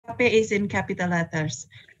FKP is in capital letters.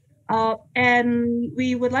 And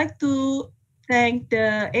we would like to thank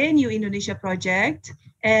the ANU Indonesia project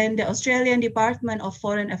and the Australian Department of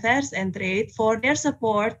Foreign Affairs and Trade for their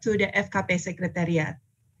support to the FKP Secretariat.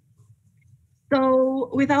 So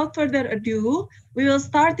without further ado, we will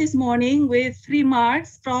start this morning with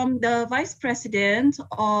remarks from the Vice President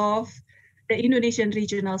of the Indonesian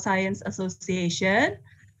Regional Science Association,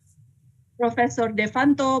 Professor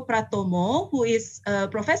Devanto Pratomo, who is a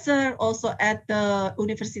professor also at the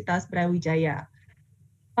Universitas Brawijaya.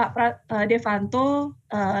 Pak Devanto,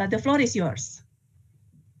 the floor is yours.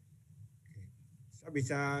 Saya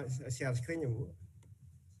bisa share screen ya, Bu?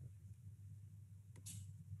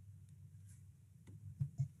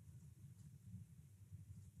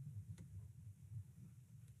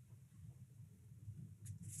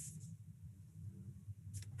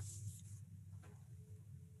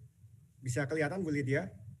 Bisa kelihatan, Bu Lydia?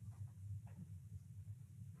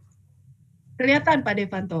 Kelihatan, Pak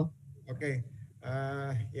Devanto. Oke,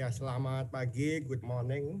 ya selamat pagi, good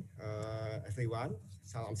morning everyone.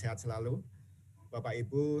 Salam sehat selalu. Bapak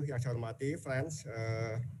Ibu yang saya hormati, friends.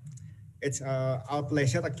 It's our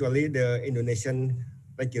pleasure actually, the Indonesian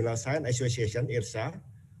Regional Science Association, IRSA,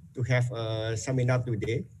 to have a seminar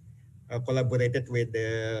today, collaborated with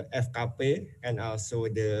the FKP and also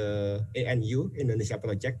the ANU Indonesia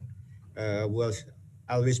project. Was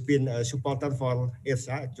always been a supporter for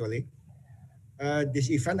IRSA actually.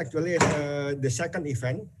 This event actually is the second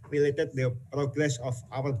event related the progress of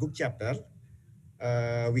our book chapter.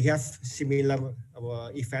 We have similar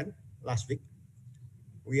event last week.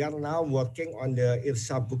 We are now working on the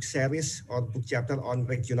IRSA book series or book chapter on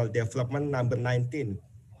regional development number 19.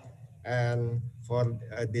 And for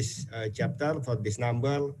this chapter, for this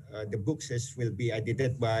number, the books will be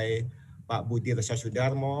edited by Pak Budi Resa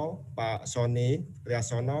Sudarmo, Pak Sony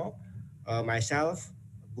Priyarsono, myself,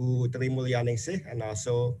 Bu Tri Mulyaningsih, and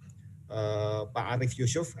also Pak Arif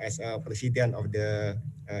Yusuf as President of the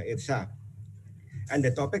IRSA. And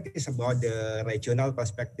the topic is about the regional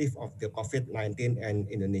perspective of the COVID-19 and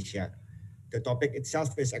Indonesia. The topic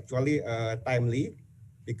itself is actually timely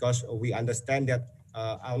because we understand that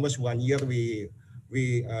almost 1 year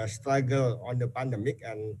we struggle on the pandemic,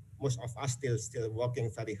 and most of us still working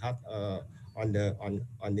very hard on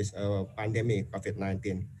this pandemic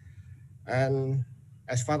COVID-19. And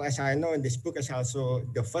as far as I know, this book is also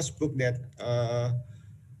the first book that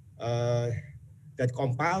that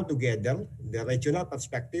compile together the regional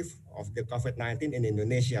perspective of the COVID-19 in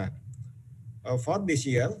Indonesia. For this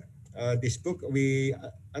year, this book we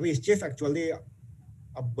received actually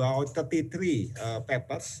about 33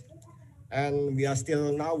 papers, and we are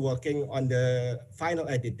still now working on the final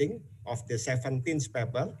editing of the 17th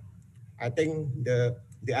paper. I think the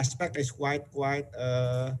aspect is quite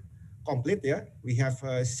complete. Yeah, we have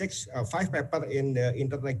 5 papers in the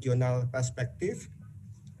interregional perspective,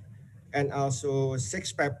 and also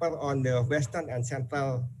 6 papers on the Western and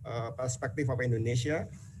Central perspective of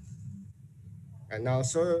Indonesia, and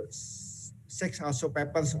also 6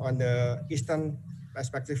 papers on the Eastern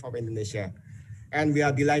perspective of Indonesia. And we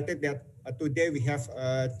are delighted that today we have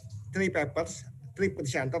 3 papers, 3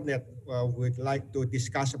 presenters that would like to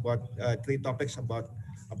discuss about 3 topics about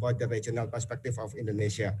the regional perspective of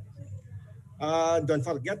Indonesia. Don't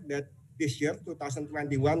forget that this year,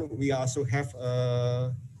 2021, we also have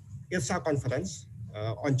IRSA conference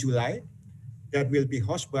on July that will be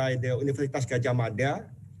hosted by the Universitas Gadjah Mada,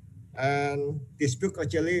 and this book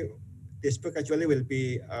actually will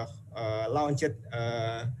be launched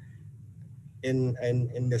in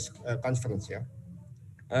this conference. Yeah.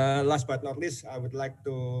 Last but not least, I would like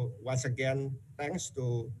to once again thanks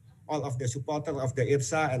to all of the supporters of the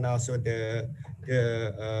IRSA and also this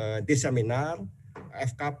seminar,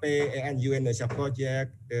 FKP, ANU Indonesia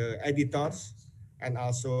project, the editors, and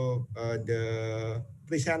also the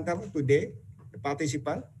presenter today, the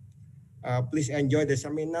participant. Please enjoy the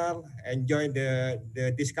seminar, enjoy the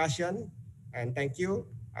discussion, and thank you.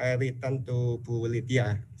 I return to Bu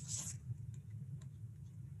Lydia.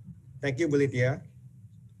 Thank you, Bu Lydia.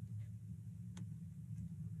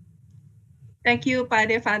 Thank you, Pak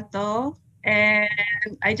Devanto.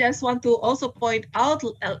 And I just want to also point out,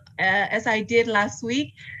 as I did last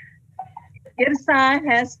week, IRSA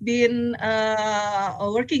has been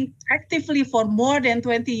working actively for more than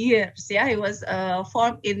 20 years. Yeah, it was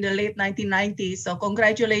formed in the late 1990s. So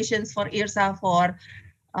congratulations for IRSA for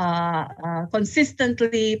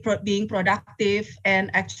consistently being productive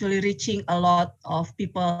and actually reaching a lot of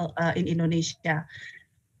people in Indonesia.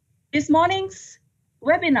 This morning's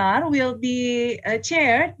webinar will be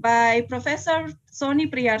chaired by Professor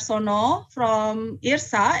Sony Priyarsono from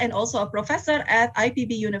IRSA and also a professor at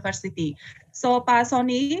IPB University. So, Pak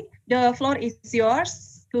Sony, the floor is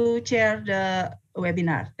yours to chair the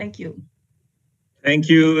webinar. Thank you.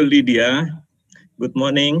 Thank you, Lydia. Good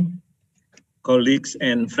morning, colleagues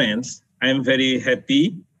and friends. I'm very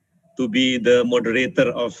happy to be the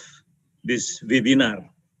moderator of this webinar.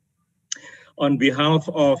 On behalf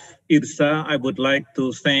of IRSA, I would like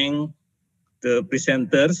to thank the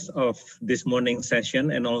presenters of this morning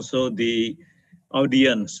session and also the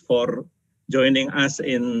audience for joining us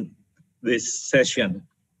in this session.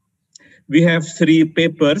 We have 3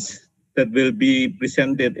 papers that will be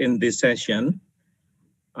presented in this session.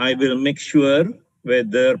 I will make sure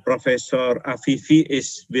whether Professor Afifi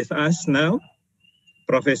is with us now.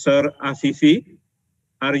 Professor Afifi,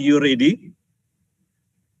 are you ready?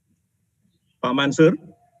 Pak Mansur?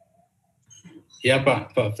 Ya,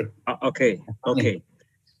 Pak. Okay.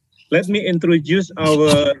 Let me introduce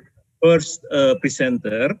our first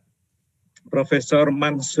presenter. Professor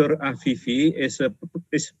Mansur Afifi is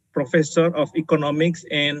Professor of Economics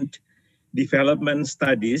and Development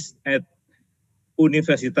Studies at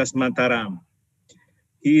Universitas Mataram.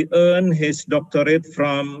 He earned his doctorate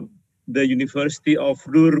from the University of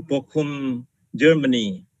Ruhr-Bochum,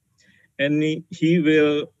 Germany, and he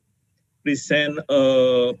will present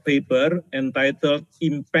a paper entitled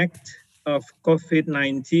Impact of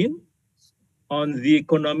COVID-19 on the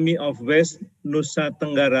Economy of West Nusa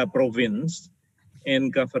Tenggara Province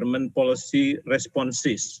and Government Policy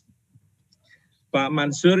Responses. Pak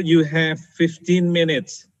Mansur, you have 15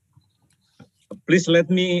 minutes. Please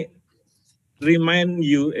let me remind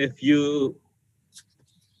you if you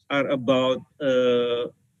are about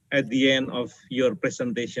at the end of your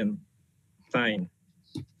presentation time.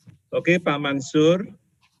 Okay, Pak Mansur,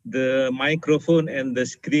 the microphone and the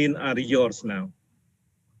screen are yours now.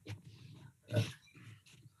 Thank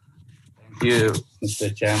you,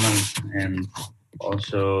 Mr. Chairman, and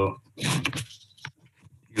also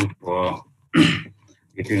you for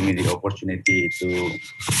giving me the opportunity to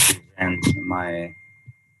present my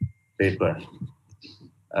paper.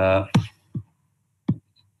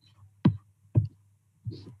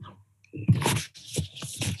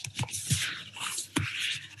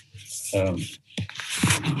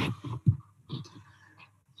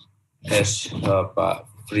 As Pak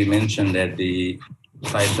Pri mentioned, that the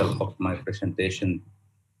title of my presentation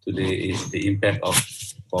today is the impact of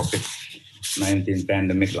COVID-19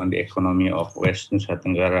 pandemic on the economy of West Nusa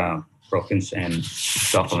Tenggara Province and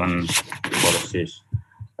government policies.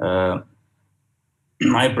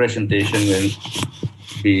 My presentation will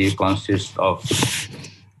consist of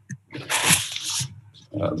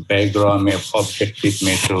background, objective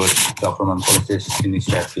methods, government policies,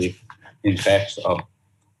 initiative, impacts of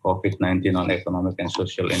COVID-19 on economic and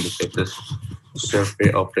social indicators,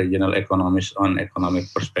 survey of regional economies on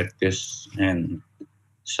economic perspectives, and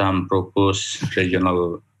some proposed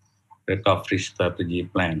regional recovery strategy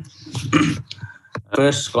plan.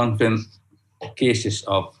 First confirmed cases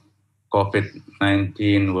of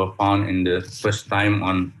COVID-19 were found in the first time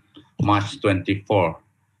on March 24,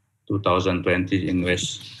 2020 in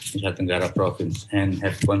West Nusa Tenggara Province and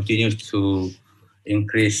have continued to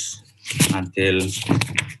increase until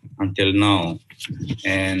now.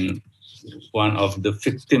 And one of the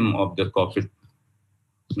victims of the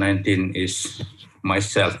COVID-19 is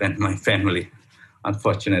myself and my family,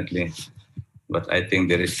 unfortunately. But I think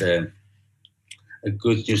there is a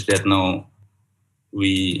good news that now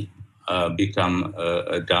we become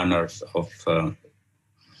donors of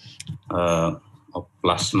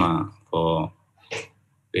plasma for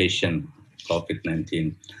patient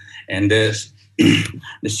COVID-19. And the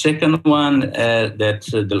second one, that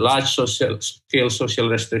the large scale social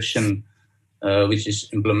restriction, which is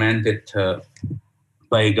implemented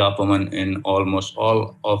by government in almost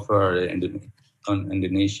all over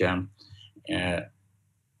Indonesia,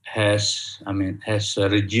 has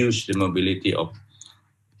reduced the mobility of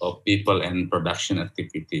people and production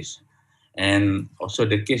activities. And also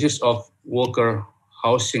the cases of worker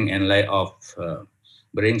housing and layoff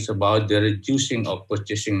brings about the reducing of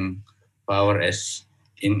purchasing power as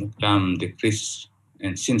income decrease.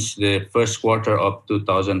 And since the first quarter of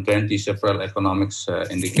 2020, several economics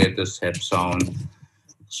indicators have shown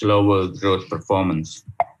slower growth performance.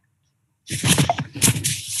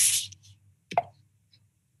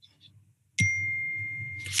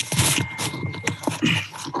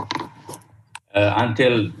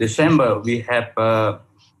 Until December, we have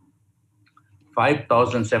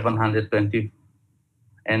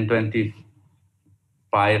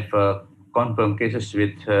 5,725 confirmed cases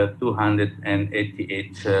with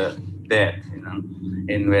 288 deaths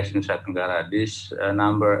in West Nusa Tenggara. This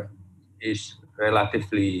number is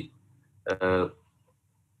relatively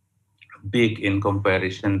big in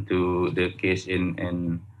comparison to the case in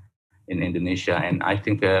Indonesia, and I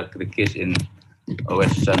think the case in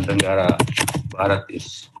West Nusa Tenggara Barat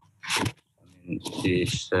is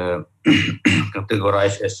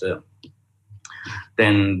categorized as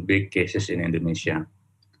 10 big cases in Indonesia.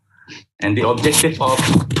 And the objective of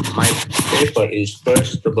my paper is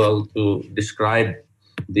first of all to describe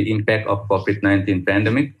the impact of COVID-19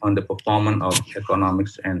 pandemic on the performance of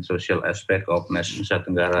economics and social aspect of West Nusa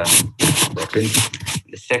Tenggara Province.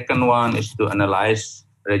 The second one is to analyze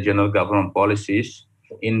regional government policies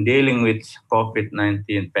in dealing with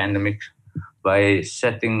COVID-19 pandemic by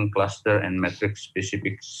setting cluster and metric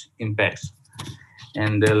specific impacts.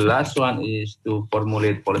 And the last one is to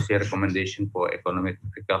formulate policy recommendation for economic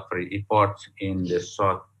recovery efforts in the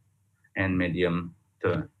short and medium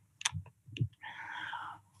term.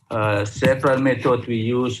 Several methods we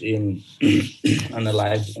use in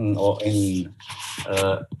analyzing or in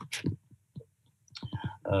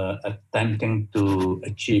attempting to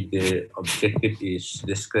achieve the objective is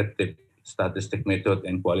descriptive statistic method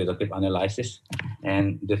and qualitative analysis.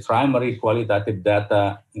 And the primary qualitative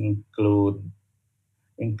data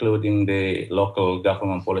including the local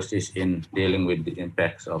government policies in dealing with the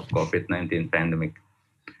impacts of COVID-19 pandemic,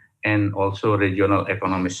 and also regional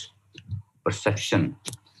economic perception.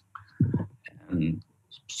 And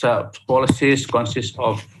so policies consist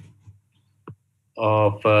of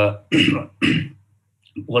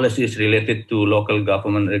policies related to local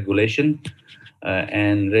government regulation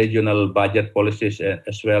and regional budget policies,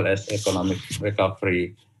 as well as economic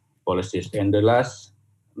recovery policies. And the last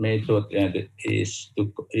method is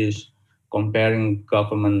comparing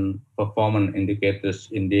government performance indicators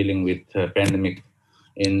in dealing with pandemic.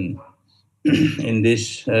 In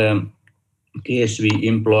this case, we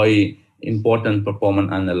employ important performance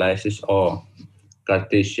analysis or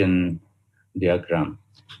Cartesian diagram.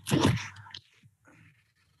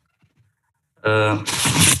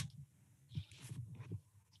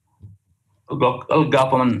 Local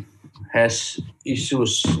government has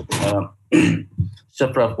issues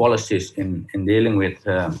several policies in dealing with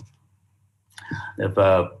the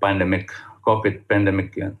pandemic, COVID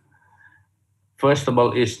pandemic. First of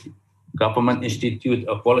all, is government institute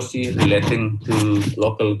a policy relating to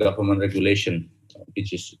local government regulation,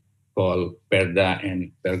 which is called Perda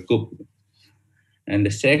and Pergub. And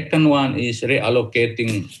the second one is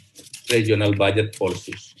reallocating regional budget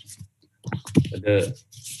policies. The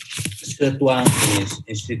third one is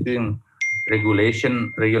instituting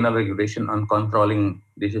regional regulation on controlling.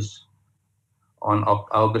 This is on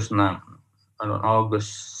August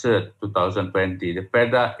 3rd, 2020. The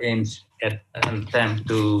PERDA aims at an attempt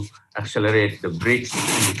to accelerate the breaks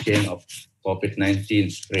in the chain of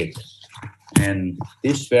COVID-19 spread. And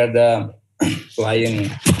this PERDA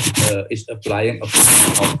is applying of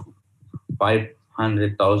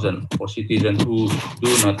 500,000 for citizens who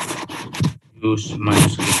do not use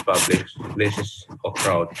months in public places of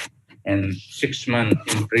crowd, and 6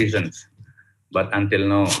 months in prisons. But until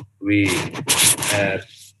now, we have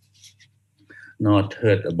not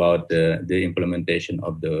heard about the implementation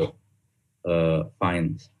of the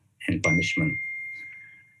fines and punishment.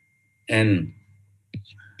 And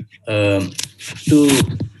to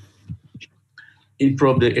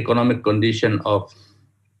improve the economic condition of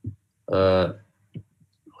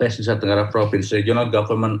West Nusa Tenggara Province, regional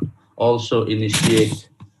government also initiate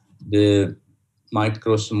the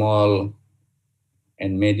micro, small,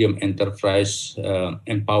 and medium enterprise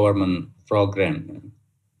empowerment program,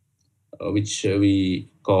 which we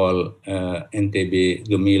call NTB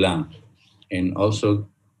Gemilang. And also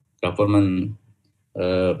government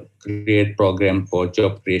create program for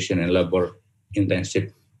job creation and labor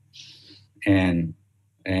intensive, and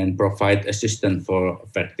provide assistance for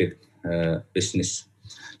affected business.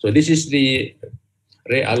 So this is the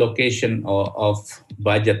reallocation of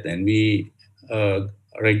budget, and we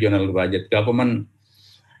regional budget government.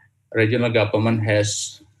 Regional government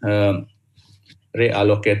has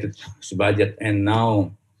reallocated its budget, and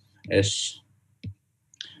now, as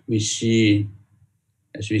we see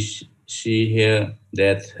here,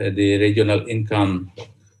 that the regional income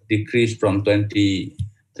decreased from 20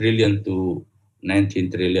 trillion to 19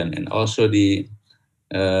 trillion, and also the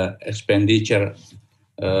expenditure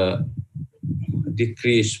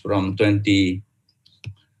decreased from 20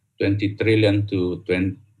 trillion to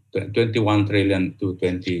 21 trillion to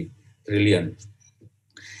 20 trillion.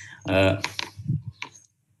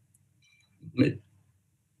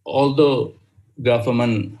 Although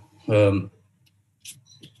government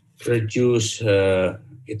reduce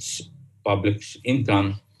its public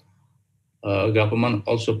income, government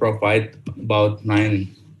also provide about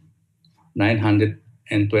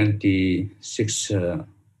 926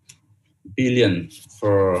 billion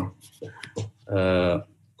for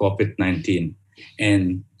COVID-19,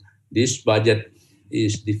 and this budget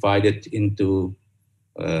is divided into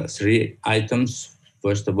three items.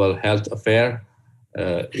 First of all, health affair,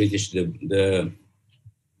 which is the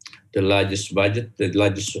largest budget, the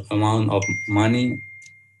largest amount of money,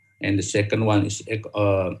 and the second one is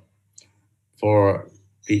for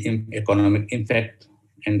the economic impact,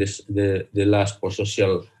 and the last for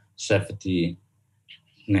social safety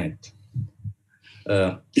net.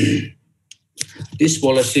 This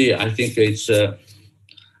policy, I think it's an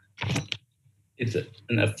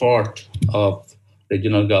effort of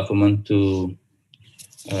regional government to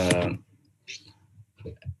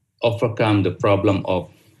overcome the problem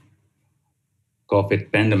of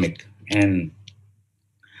COVID pandemic, and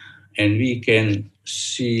we can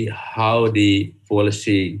see how the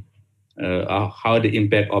policy, how the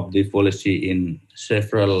impact of the policy in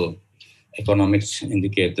several economics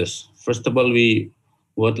indicators. First of all, we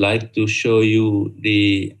would like to show you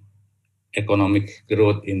the economic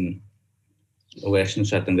growth in West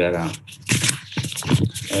Nusa Tenggara.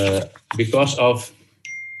 Because of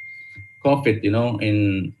COVID,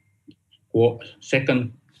 in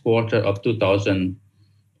second quarter of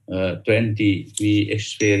 2020, we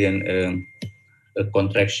experienced a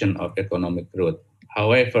contraction of economic growth.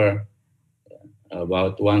 However,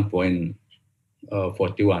 about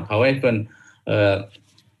 1.41. However, the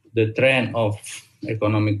trend of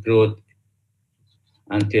economic growth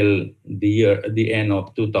until the end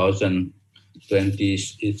of 2020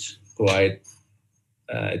 is quite,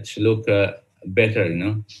 it's look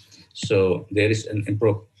better, So there is an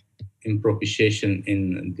improvisation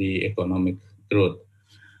in the economic growth,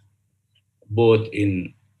 both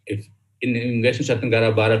in West Nusa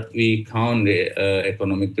Tenggara Barat, we count the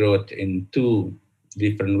economic growth in two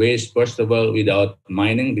different ways. First of all, without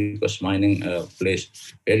mining, because mining plays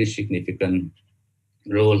very significant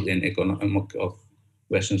role in economic of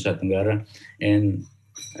West Nusa Tenggara, and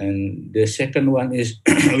the second one is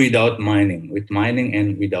without mining, with mining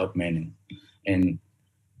and without mining, and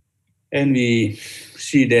we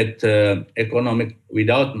see that economic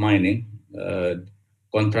without mining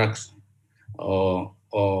contracts or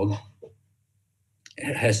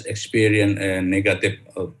has experienced a negative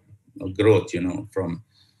growth, from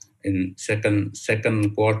in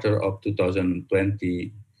second quarter of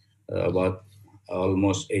 2020, about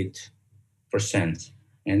almost 8%.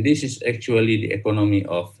 And this is actually the economy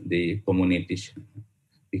of the communities.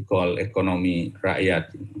 We call economy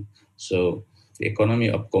rakyat. So the economy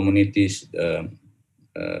of communities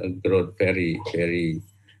growth very, very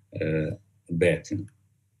bad.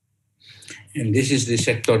 And this is the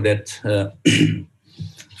sector that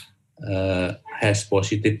has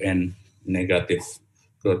positive and negative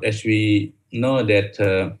growth. As we know that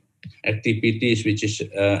activities which is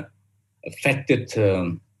affected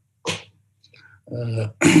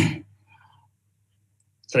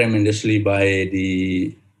tremendously by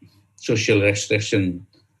the social restriction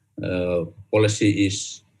policy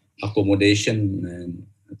is accommodation and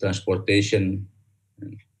transportation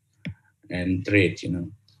and trade.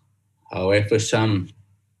 However, some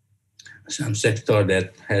sector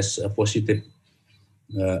that has a positive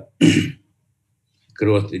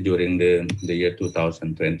growth during the year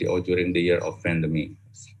 2020 or during the year of pandemic.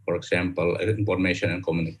 For example, information and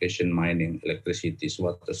communication, mining, electricity,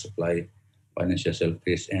 water supply, financial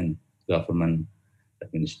service, and government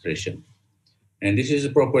administration. And this is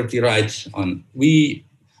property rights on the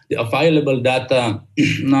available data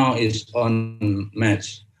now is on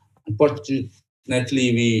March.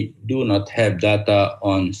 Unfortunately, we do not have data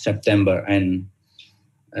on September, and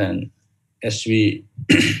as we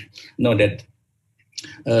know that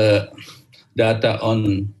data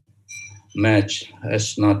on March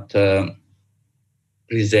has not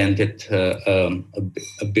presented a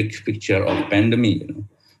big picture of pandemic.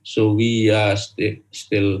 So we are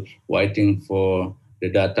still waiting for the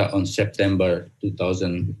data on September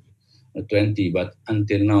 2020. But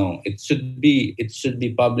until now, it should be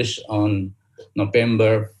published on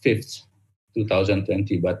November 5th,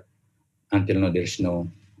 2020. But until now, there is no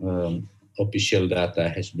official data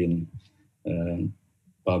has been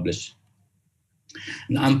published.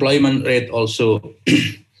 The unemployment rate also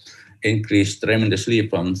increased tremendously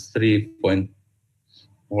from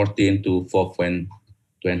 3.14 to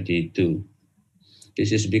 4.22.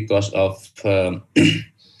 This is because of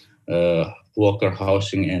worker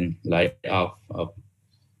housing and layoff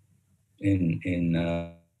in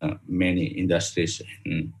many industries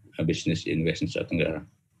and business in West Nusa Tenggara.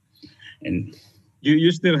 And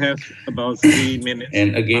you still have about 3 minutes.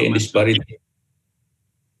 And again, disparity.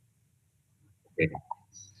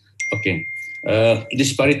 Okay.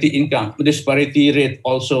 Disparity rate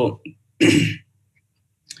also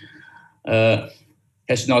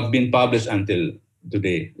has not been published until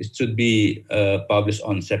today. It should be published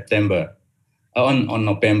on November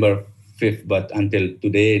 5th, but until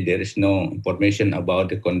today, there is no information about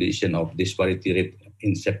the condition of disparity rate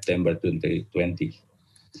in September 2020.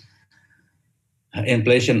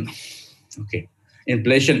 Inflation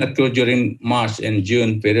occurred during March and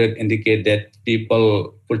June period indicate that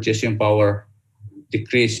people purchasing power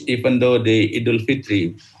decreased, even though the Idul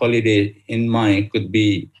Fitri holiday in May could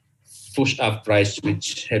be pushed up price,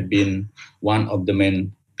 which had been one of the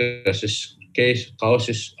main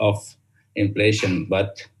causes of inflation,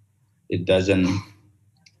 but it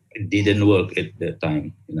didn't work at the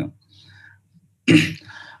time,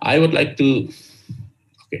 I would like to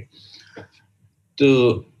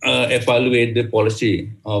evaluate the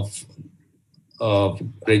policy of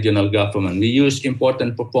regional government. We use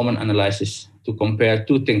important performance analysis to compare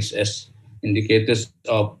two things as indicators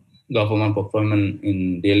of government performance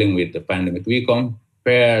in dealing with the pandemic. We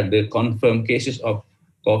compare the confirmed cases of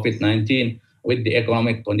COVID-19 with the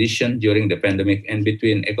economic condition during the pandemic and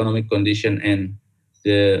between economic condition and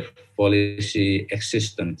the policy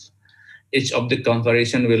existence. Each of the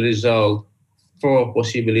comparison will result 4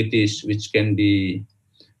 possibilities which can be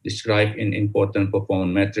described in important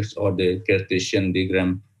performance metrics or the Cartesian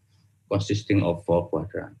diagram consisting of 4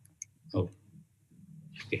 quadrants.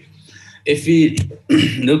 Okay. If we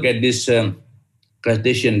look at this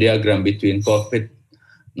Cartesian diagram between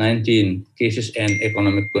COVID-19 cases and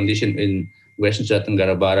economic condition in West Nusa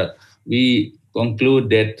Tenggara Barat, we conclude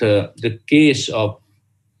that the case of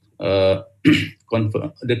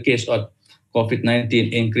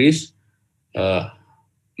COVID-19 increased.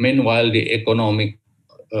 Meanwhile, the economic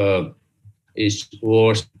is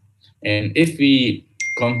worse. And if we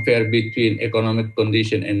compare between economic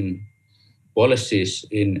condition and policies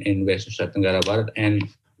in West Nusa Tenggara Barat, and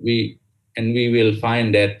we will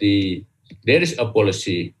find that there is a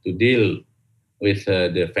policy to deal with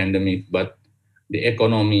the pandemic, but the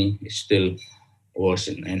economy is still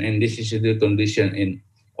worsened. And this is the condition in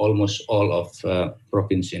almost all of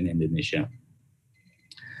provinces in Indonesia.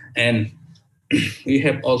 And we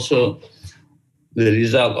have also the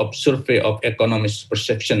result of survey of economists'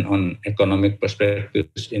 perception on economic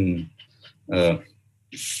perspectives in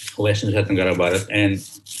West Nusa Tenggara Barat, and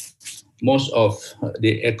most of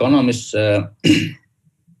the economists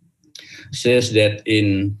says that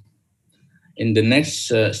in the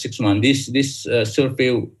next 6 months, this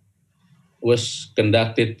survey was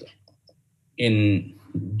conducted in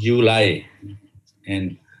July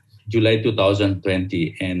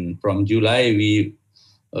 2020, and from July we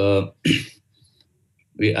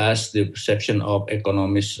asked the perception of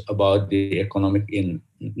economists about the economic in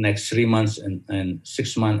next 3 months and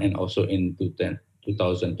 6 months, and also in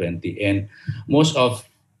 2020. And most of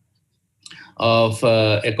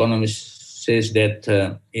economists says that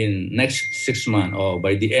in next 6 months or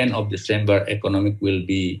by the end of December,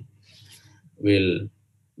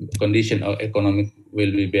 condition of economic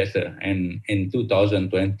will be better, and in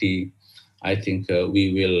 2020, I think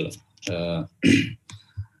we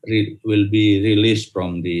will be released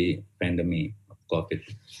from the pandemic of COVID.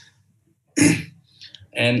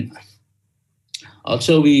 And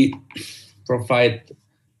also we provide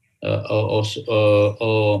a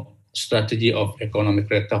strategy of economic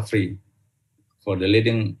recovery for the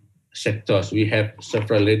leading sectors. We have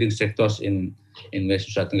several leading sectors in West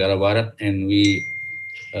Nusa Tenggara Barat, and we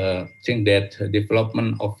think that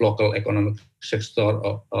development of local economic sector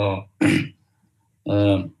of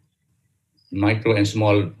micro and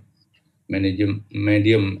small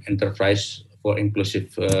medium enterprise for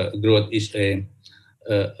inclusive growth is a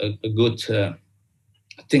good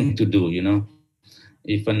thing to do.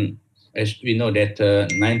 Even as we know that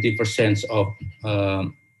 90% of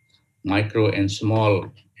micro and small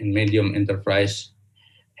and medium enterprise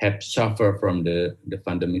have suffered from the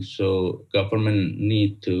pandemic. So government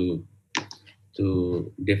need to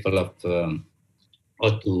develop or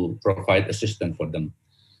to provide assistance for them.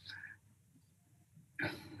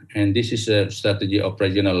 And this is a strategy of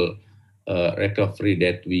regional recovery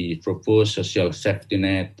that we propose: social safety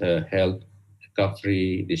net, health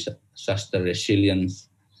recovery, disaster resilience.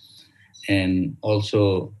 And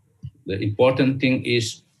also the important thing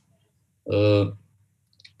is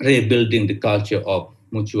rebuilding the culture of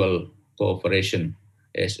mutual cooperation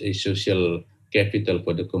as a social capital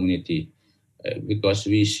for the community. because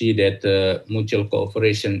we see that mutual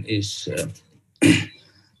cooperation is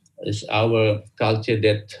our culture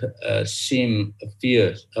that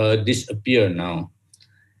disappear now.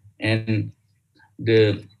 And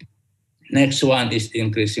the next one is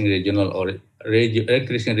increasing regional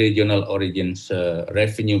origins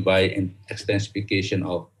revenue by extensification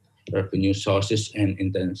of revenue sources and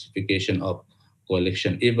intensification of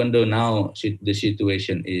collection. Even though now the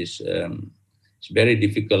situation is very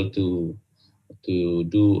difficult to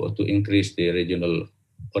do or to increase the regional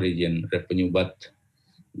origin revenue, but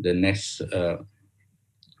the next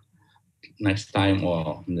time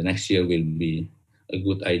or the next year will be a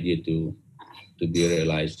good idea to be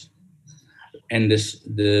realized. And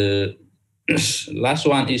the last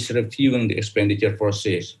one is reviewing the expenditure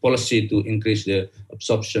policy to increase the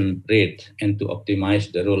absorption rate and to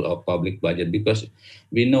optimize the role of public budget, because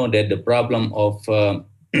we know that the problem of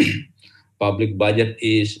public budget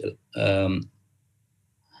is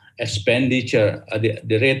expenditure,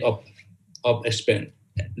 the rate of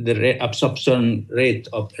absorption rate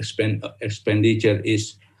of expenditure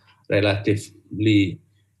is relatively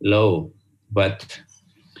low, but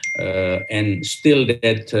and still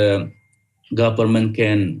that government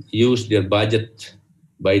can use their budget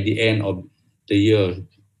by the end of the year,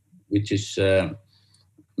 which is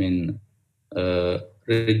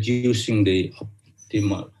reducing the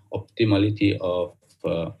optimality of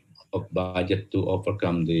budget to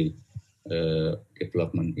overcome the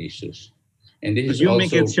development issues. And this Could is you also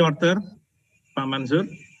make it shorter, Pak Mansur?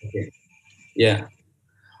 Okay. Yeah.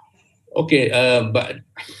 Okay, but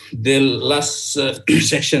the last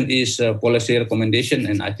section is policy recommendation,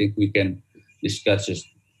 and I think we can discuss it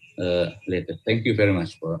later. Thank you very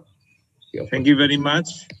much for your Thank you very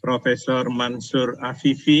much, Professor Mansur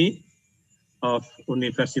Afifi of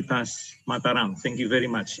Universitas Mataram. Thank you very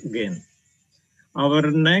much again.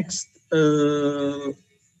 Our next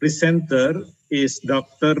presenter is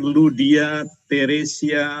Dr. Ludia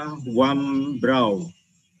Theresia Wambrauw.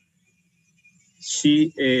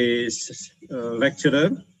 She is a lecturer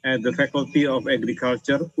at the Faculty of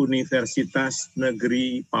Agriculture, Universitas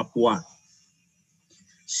Negeri Papua.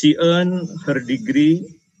 She earned her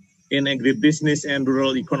degree in agribusiness and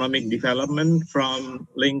rural economic development from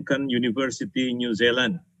Lincoln University, New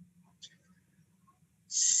Zealand.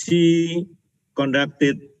 She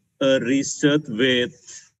conducted a research with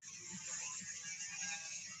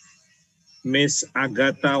Ms.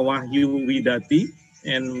 Agatha Wahyu Widati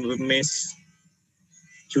and Ms.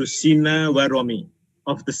 Josina Waromi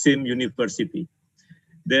of the same university.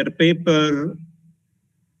 Their paper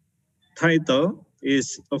title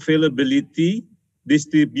is Availability,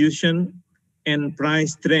 Distribution, and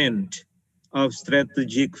Price Trend of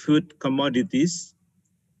Strategic Food Commodities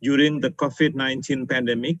during the COVID-19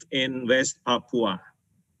 pandemic in West Papua.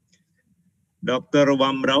 Dr.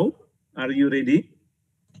 Wambrauw, are you ready?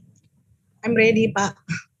 I'm ready, Pak.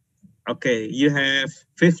 Okay, you have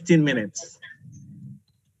 15 minutes.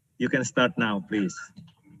 You can start now, please.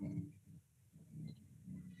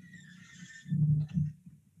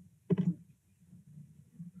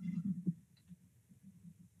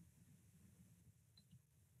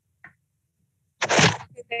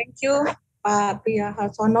 Thank you, Pak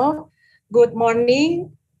Priyarsono. Good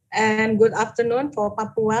morning and good afternoon for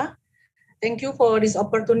Papua. Thank you for this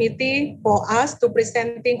opportunity for us to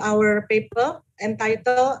presenting our paper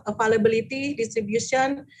entitled Availability,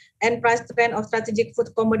 Distribution, and Price Trend of Strategic Food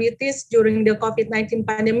Commodities during the COVID-19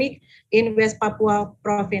 pandemic in West Papua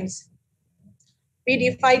Province. We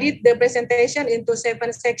divided the presentation into 7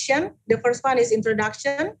 sections. The first one is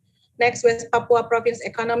introduction, next West Papua Province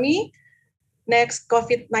economy, next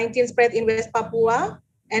COVID-19 spread in West Papua,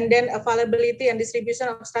 and then availability and distribution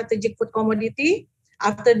of strategic food commodity.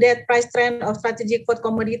 After that, price trend of strategic food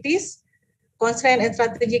commodities, constraint and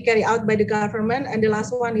strategy carried out by the government, and the last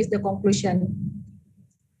one is the conclusion.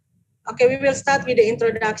 Okay, we will start with the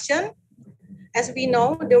introduction. As we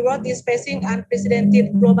know, the world is facing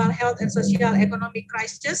unprecedented global health and social economic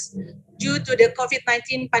crisis due to the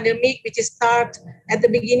COVID-19 pandemic, which started at the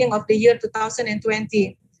beginning of the year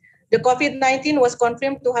 2020. The COVID-19 was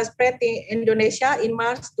confirmed to have spread in Indonesia in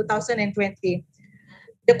March 2020.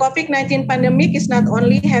 The COVID-19 pandemic is not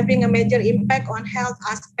only having a major impact on health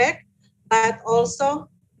aspect, but also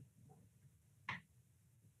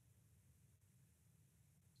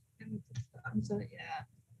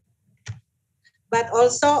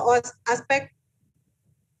affect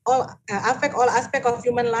all aspects of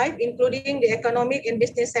human life, including the economic and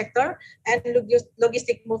business sector and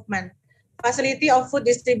logistic movement. Facility of food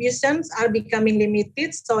distributions are becoming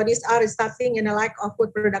limited, so these are resulting in a lack of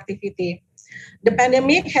food productivity. The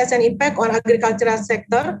pandemic has an impact on agricultural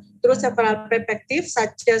sector through several perspectives,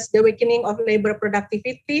 such as the weakening of labor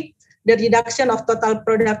productivity, the reduction of total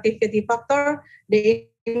productivity factor, the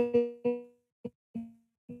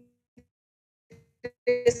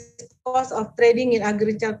cost of trading in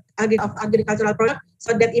agricultural products,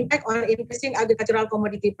 so that impact on increasing agricultural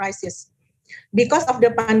commodity prices. Because of the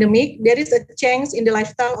pandemic, there is a change in the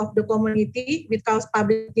lifestyle of the community, which causes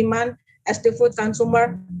public demand as the food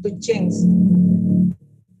consumer to change.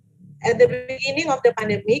 At the beginning of the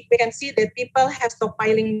pandemic, we can see that people have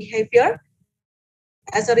stockpiling behavior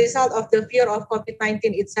as a result of the fear of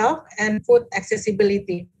COVID-19 itself and food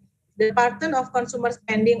accessibility. The pattern of consumer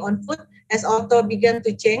spending on food has also begun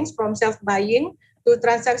to change from self-buying to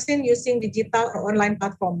transaction using digital or online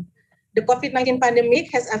platform. The COVID-19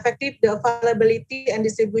 pandemic has affected the availability and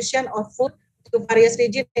distribution of food to various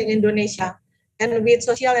regions in Indonesia. And with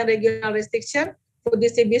social and regional restriction, food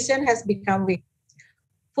distribution has become weak.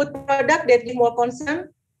 Food products that give more concern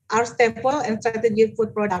are staple and strategic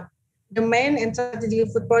food products. The main and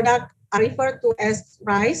strategic food products are referred to as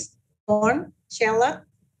rice, corn, shallot,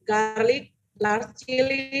 garlic, large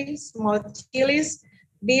chili, small chilies,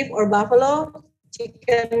 beef or buffalo,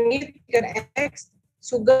 chicken meat, chicken eggs,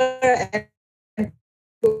 sugar, and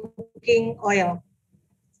cooking oil.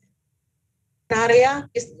 An area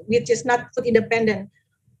which is not food independent.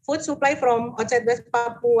 Food supply from outside West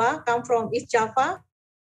Papua come from East Java.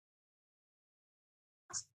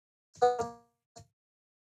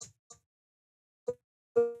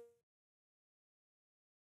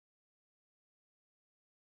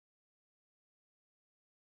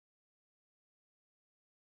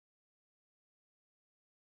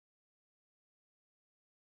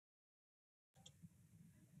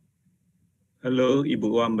 Halo,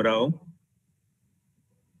 Ibu Wambrauw.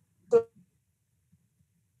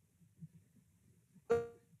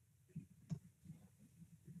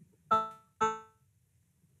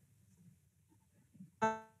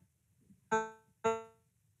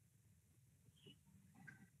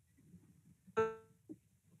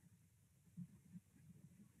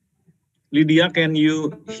 Lydia, can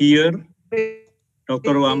you hear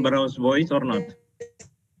Dr. Wambrauw's voice or not?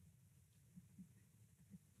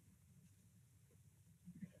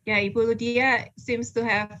 Yeah, Ibu Ludia seems to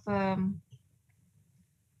have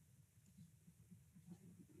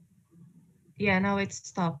yeah, now it's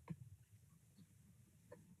stopped.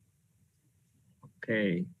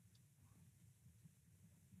 Okay.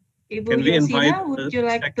 Ibu Can we invite Josina, would you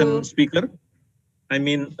like second to speaker? I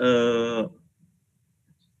mean,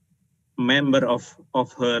 member of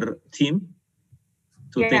her team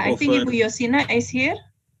to take I over. think Ibu Josina is here.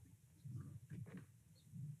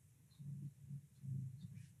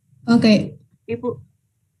 Okay. Ibu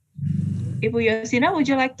Josina, would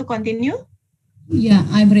you like to continue? Yeah,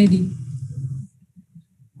 I'm ready.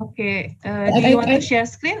 Okay. Do you want to share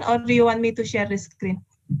screen or do you want me to share the screen?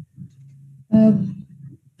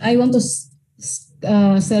 I want to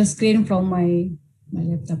share screen from my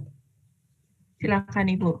laptop. Silakan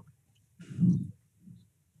Ibu.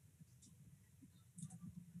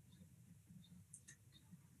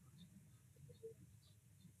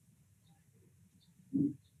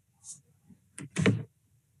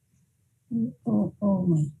 Oh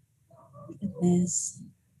my goodness.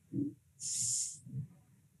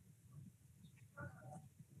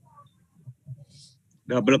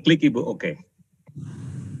 Double click Ibu, okay.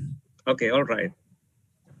 Okay, all right.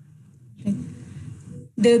 Okay.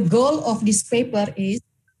 The goal of this paper is to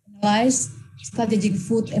analyze strategic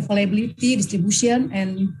food availability, distribution,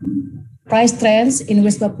 and price trends in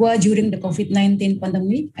West Papua during the COVID-19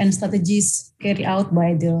 pandemic and strategies carried out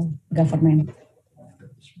by the government.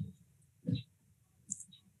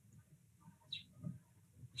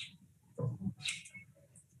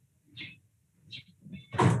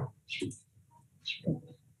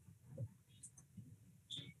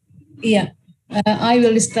 Yeah, I will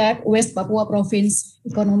describe West Papua Province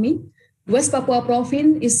economy. West Papua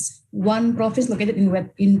Province is one province located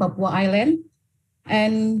in Papua Island,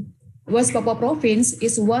 and West Papua Province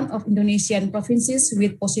is one of Indonesian provinces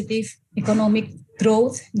with positive economic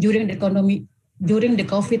growth during the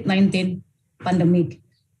COVID-19 pandemic.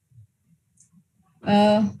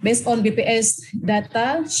 Based on BPS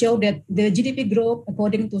data, show that the GDP growth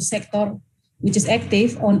according to sector, which is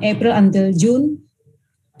active on April until June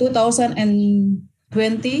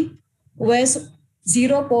 2020, was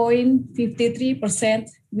 0.53%,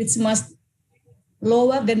 which much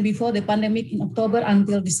lower than before the pandemic in October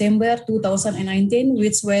until December 2019,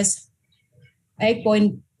 which was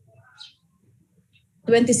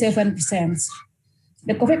 8.27%.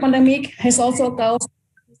 The COVID pandemic has also caused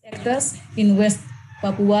sectors in West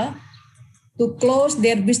Papua to close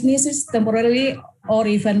their businesses temporarily or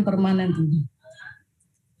even permanently.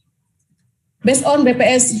 Based on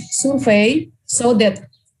BPS survey, so that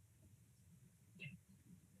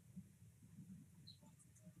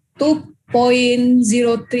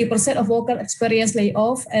 2.03% of workers experienced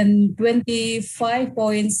layoff and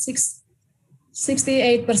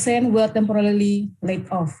 25.68% were temporarily laid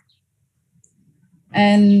off.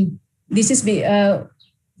 And this is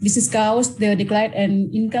caused the decline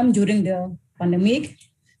in income during the pandemic.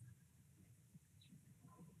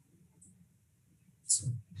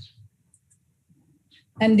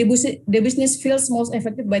 And the business fields most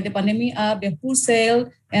affected by the pandemic are the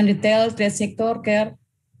wholesale and retail, trade sector, care,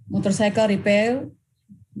 motorcycle repair,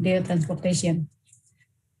 the transportation.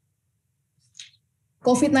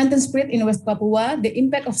 COVID-19 spread in West Papua. The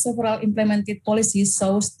impact of several implemented policies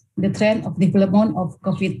shows the trend of development of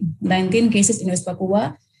COVID-19 cases in West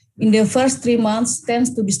Papua in the first 3 months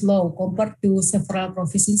tends to be slow compared to several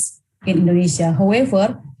provinces in Indonesia.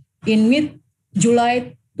 However, in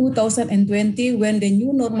mid-July 2020, when the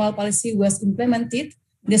new normal policy was implemented,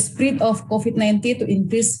 the spread of COVID-19 to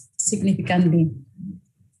increase significantly.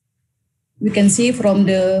 We can see from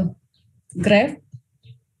the graph,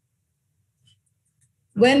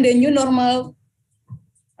 when the new normal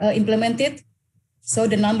implemented, so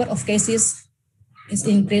the number of cases is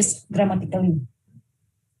increased dramatically.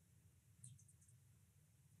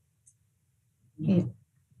 Yeah.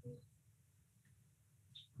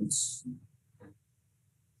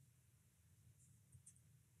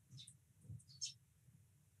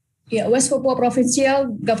 Yeah, West Papua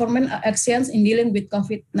provincial government actions in dealing with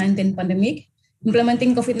COVID-19 pandemic,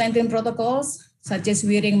 implementing COVID-19 protocols such as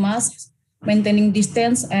wearing masks, maintaining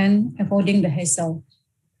distance, and avoiding the hassle.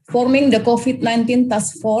 Forming the COVID-19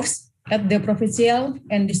 task force at the provincial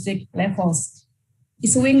and district levels.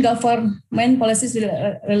 Issuing government policies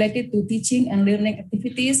related to teaching and learning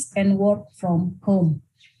activities and work from home.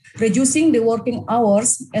 Reducing the working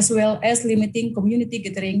hours as well as limiting community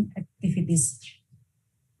gathering activities.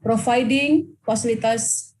 Providing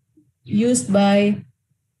facilities used by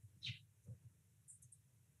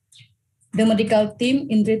the medical team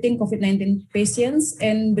in treating COVID-19 patients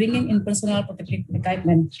and bringing in personal protective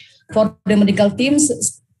equipment. For the medical teams,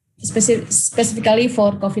 specifically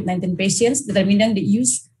for COVID-19 patients, determining the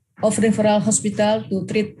use of referral hospital to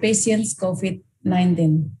treat patients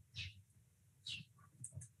COVID-19.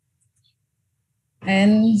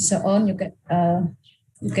 And so on, you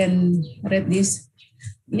can read this.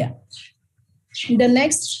 Yeah. The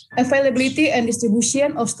next, availability and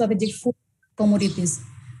distribution of strategic food commodities.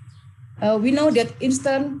 We know that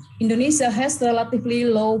Indonesia has relatively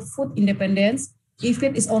low food independence if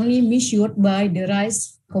it is only measured by the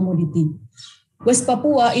rice commodity. West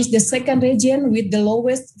Papua is the second region with the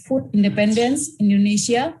lowest food independence in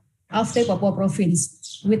Indonesia after Papua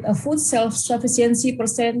Province, with a food self-sufficiency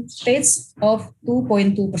percentage of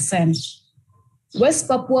 2.2%. West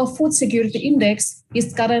Papua Food Security Index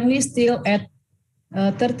is currently still at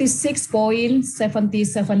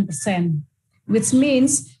 36.77%, which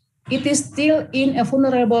means it is still in a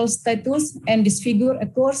vulnerable status, and this figure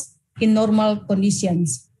occurs in normal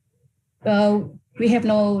conditions. We have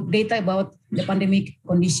no data about the pandemic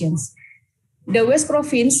conditions. The West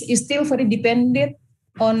Province is still very dependent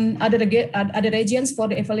on other regions for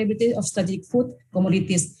the availability of strategic food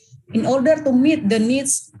commodities. In order to meet the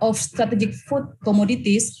needs of strategic food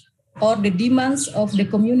commodities or the demands of the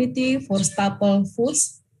community for staple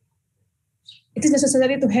foods, it is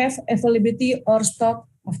necessary to have availability or stock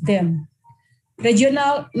of them.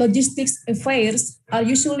 Regional logistics affairs are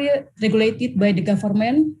usually regulated by the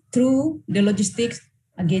government through the logistics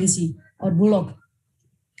agency or bulog.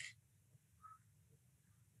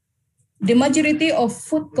 The majority of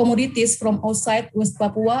food commodities from outside West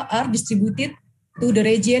Papua are distributed to the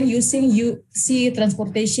region using sea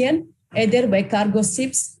transportation, either by cargo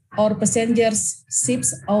ships or passenger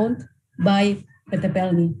ships owned by PT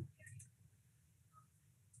Pelni.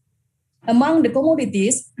 Among the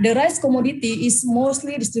commodities, the rice commodity is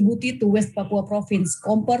mostly distributed to West Papua Province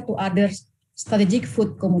compared to other strategic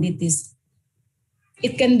food commodities.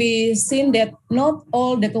 It can be seen that not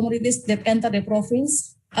all the commodities that enter the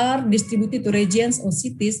province are distributed to regions or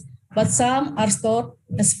cities, but some are stored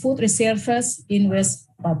as food reserves in West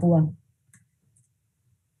Papua.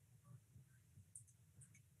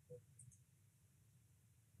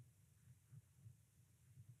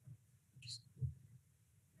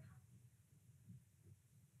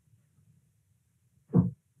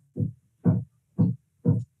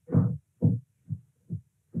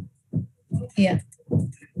 Yeah,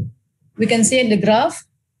 we can see in the graph,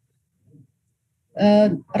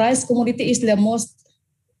 rice commodity is the most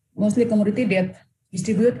mostly commodity that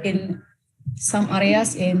distribute in some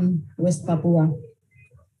areas in West Papua.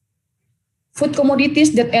 Food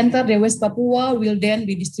commodities that enter the West Papua will then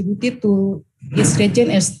be distributed to each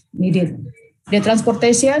region as needed. The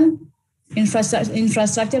transportation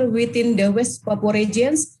infrastructure within the West Papua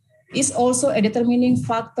regions is also a determining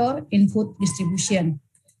factor in food distribution.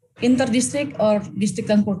 Inter-district or district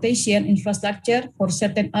transportation infrastructure for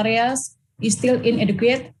certain areas is still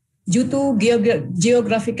inadequate due to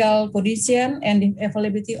geographical position and the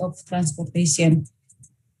availability of transportation.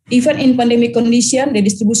 Even in pandemic condition, the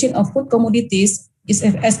distribution of food commodities is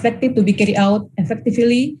expected to be carried out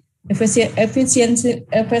effectively, efficiently,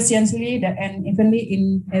 and evenly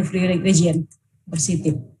in every region or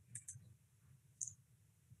city.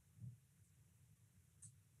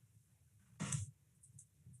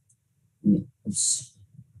 Yes.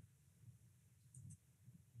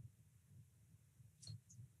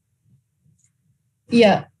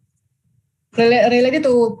 Yeah, related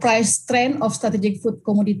to price trend of strategic food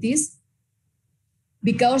commodities,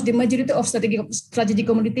 because the majority of strategic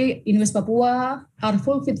commodity in West Papua are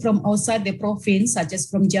fulfilled from outside the province, such as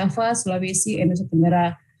from Java, Sulawesi, and Nusa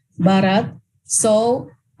Tenggara Barat. So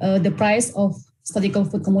the price of strategic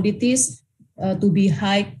food commodities to be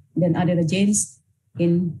higher than other regions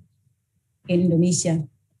in Indonesia.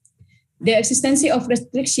 The existence of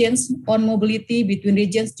restrictions on mobility between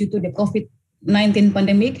regions due to the COVID-19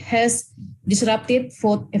 pandemic has disrupted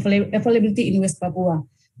food availability in West Papua.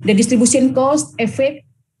 The distribution costs affect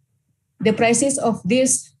the prices of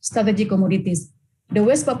these strategic commodities. The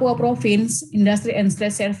West Papua Province Industry and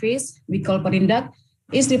Trade Service, we call Perindak,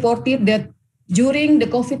 is reported that during the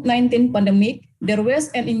COVID-19 pandemic, there was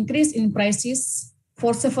an increase in prices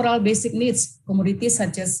for several basic needs commodities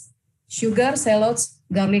such as sugar, shallots,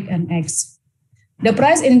 garlic, and eggs. The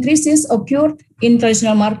price increases occurred in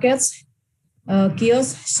traditional markets,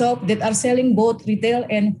 kiosks, shops that are selling both retail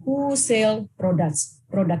and wholesale products.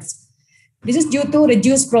 This is due to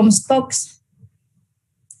reduce from stocks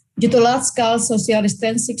due to large-scale social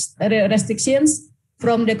restrictions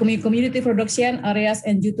from the community production areas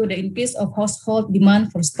and due to the increase of household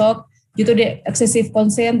demand for stock due to the excessive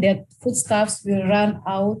concern that foodstuffs will run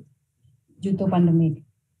out due to pandemic.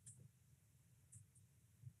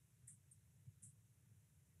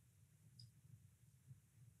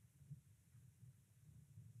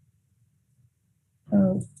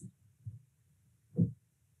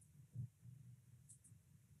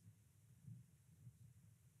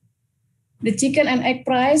 The chicken and egg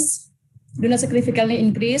price do not significantly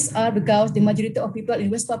increase because the majority of people in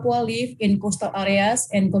West Papua live in coastal areas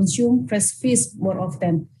and consume fresh fish more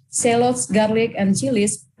often. Shallots, garlic, and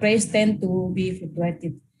chilies price tend to be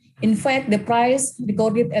fluctuated. In fact, the price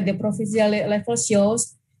recorded at the provincial level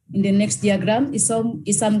shows in the next diagram in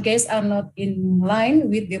some cases are not in line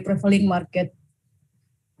with the prevailing market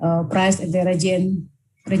price at the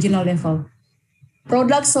regional level.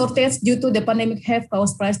 Product shortage due to the pandemic have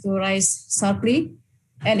caused price to rise sharply.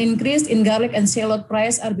 An increase in garlic and shallot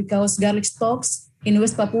price are because garlic stocks in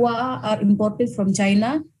West Papua are imported from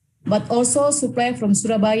China, but also supplied from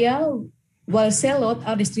Surabaya, while shallot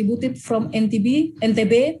are distributed from NTB,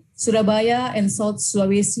 Surabaya, and South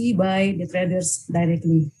Sulawesi by the traders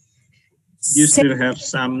directly. You still have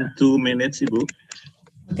some 2 minutes, Ibu.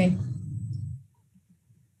 Okay.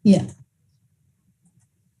 Yeah.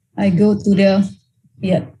 I go to the,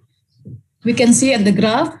 we can see at the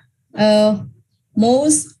graph,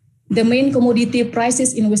 the main commodity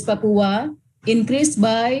prices in West Papua increased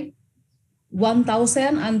by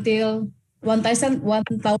 1,000 until 1,000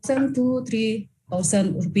 to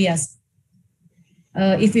 3,000 rupiahs.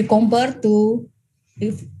 If we compare to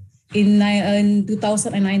in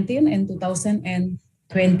 2019 and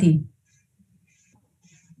 2020.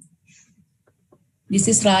 This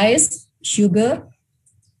is rice, sugar,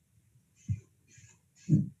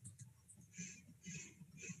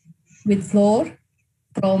 with flour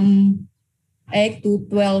from 8 to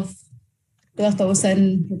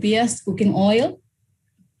 12,000 rupiahs, cooking oil.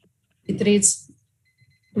 It reached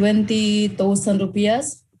 20,000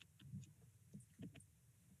 rupiahs.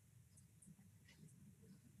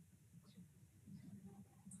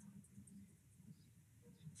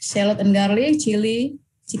 Shallot and garlic, chili,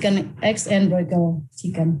 chicken, eggs, and broiled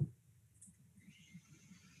chicken.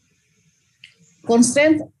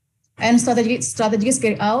 Constraint and strategies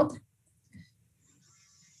carried out.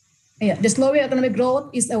 The slower economic growth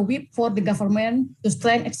is a whip for the government to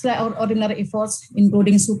strengthen extraordinary efforts,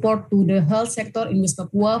 including support to the health sector in West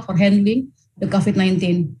Papua for handling the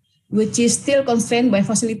COVID-19, which is still constrained by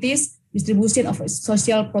facilities distribution of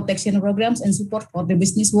social protection programs and support for the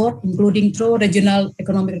business world, including through regional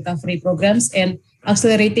economic recovery programs and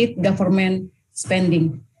accelerated government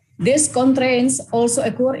spending. These constraints also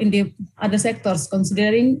occur in the other sectors,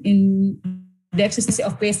 considering in the existence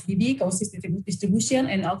of PSBB, consistent distribution,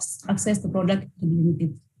 and access to product to be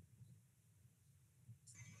limited.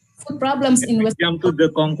 Food problems in West. Jump to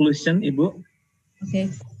the conclusion, Ibu.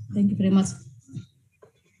 Okay, thank you very much.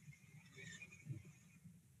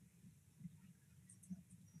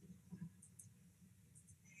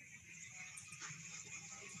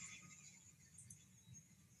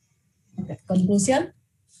 Okay, conclusion.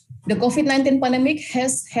 The COVID-19 pandemic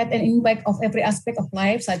has had an impact of every aspect of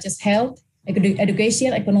life, such as health,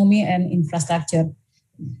 education, economy, and infrastructure.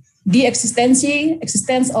 The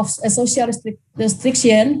existence of a social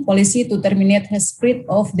restriction policy to terminate the spread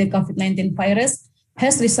of the COVID-19 virus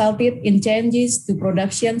has resulted in changes to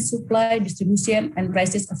production, supply, distribution, and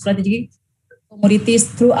prices of strategic commodities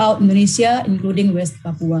throughout Indonesia, including West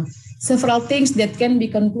Papua. Several things that can be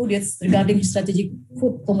concluded regarding strategic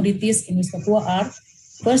food commodities in West Papua are: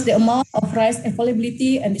 first, the amount of rice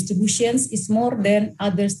availability and distributions is more than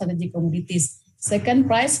other strategic commodities. Second,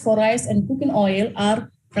 price for rice and cooking oil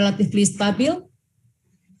are relatively stable.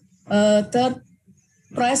 Third,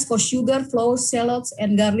 price for sugar, flour, shallots,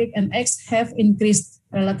 and garlic and eggs have increased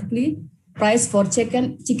relatively. Price for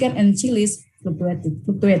chicken and chilies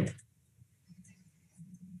fluctuate.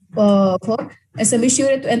 Fourth, as a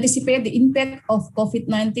measure to anticipate the impact of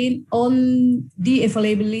COVID-19 on the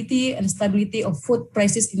availability and stability of food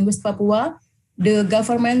prices in West Papua, the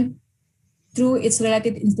government, through its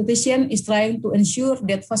related institution, is trying to ensure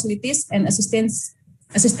that facilities and assistance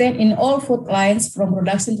in all food lines from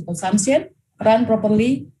production to consumption run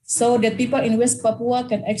properly so that people in West Papua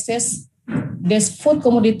can access these food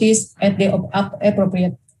commodities at the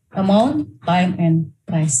appropriate amount, time, and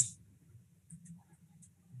price.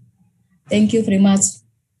 Thank you very much.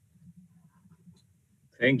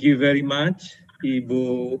 Thank you very much,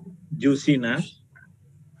 Ibu Josina.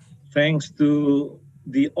 Thanks to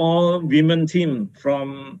the all-women team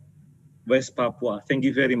from West Papua. Thank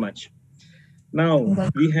you very much. Now,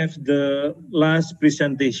 we have the last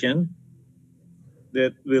presentation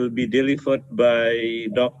that will be delivered by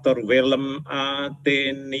Dr. Wellem A.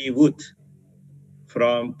 Teniwut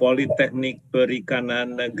from Politeknik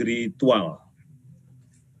Perikanan Negeri Tual.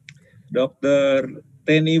 Dr.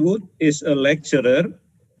 Teniwut is a lecturer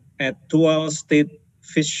at Tual State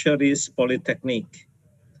Fisheries Polytechnic.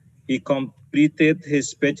 He completed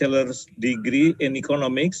his bachelor's degree in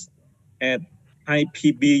economics at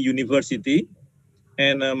IPB University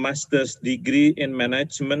and a master's degree in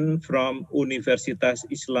management from Universitas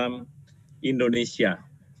Islam Indonesia.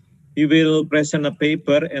 He will present a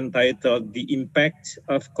paper entitled The Impact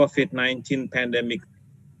of COVID-19 Pandemic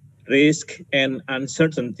Risk and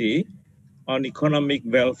Uncertainty on Economic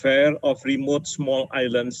Welfare of Remote Small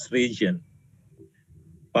Islands Region.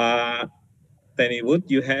 Pak Teniwut,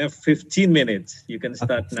 you have 15 minutes. You can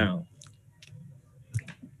start now.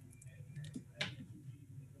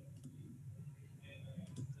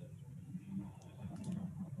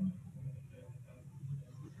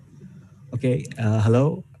 Okay,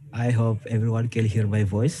 hello. I hope everyone can hear my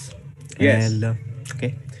voice. Yes. And,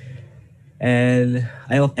 okay. And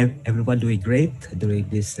I hope everyone doing great during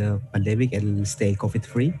this pandemic and stay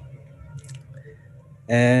COVID-free.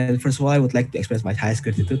 And first of all, I would like to express my highest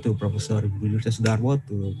gratitude to Professor Widati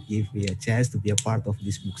to give me a chance to be a part of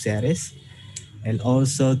this book series, and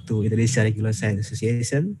also to Indonesian Regional Science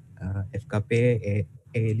Association, FKP,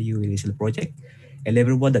 ALU Initial Project, and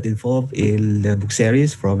everyone that involved in the book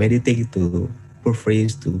series, from editing to proofreading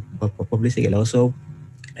to publishing, and also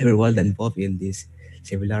everyone that involved in this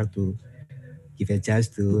seminar to give a chance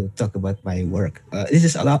to talk about my work. This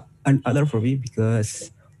is an honor for me because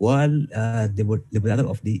one, the moderator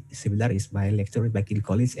of the seminar is my lecturer back in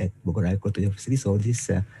college at Bogor University. So this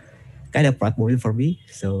kind of proud moment for me.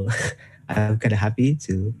 So I'm kind of happy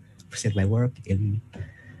to present my work in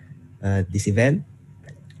this event.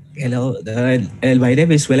 Hello, and my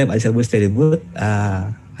name is Wellem. I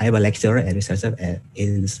am a lecturer and researcher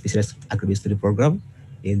in Specialized Agrobusiness Program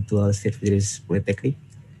in Tual State Fisheries Polytechnic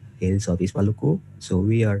in Southeast Maluku. So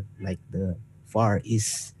we are like the far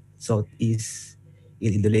east, southeast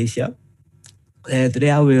in Indonesia. And today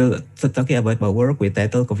I will talking about my work with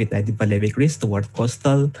title COVID-19 Pandemic Risk Toward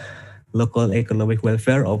Coastal Local Economic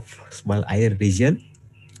Welfare of Small Island Region.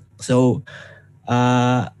 So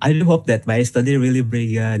I do hope that my study really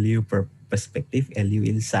bring a new perspective and new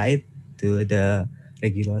insight to the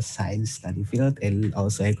regional science study field and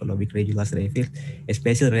also economic regional study field,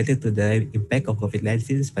 especially related to the impact of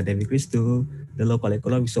COVID-19 pandemic risk to the local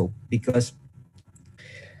economy. So because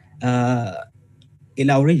in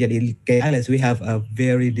our region, in K Islands, we have a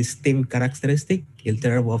very distinct characteristic in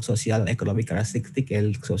terms of social economic characteristic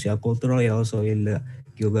and social cultural, and also in the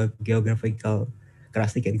geographical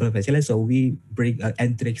characteristic and global. So we bring an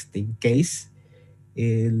interesting case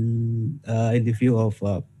in the view of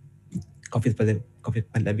COVID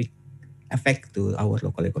pandemic effect to our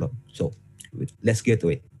local economy. So let's get to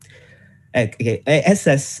it. Okay,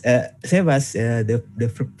 same as the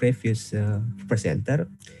previous presenter,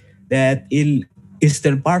 that in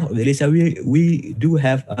eastern part of Indonesia, we do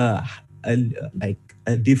have a like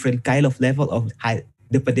a different kind of level of high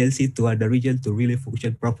dependency to other region to really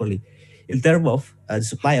function properly in terms of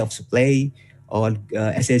supply on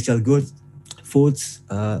essential goods, foods,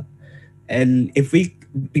 and if we,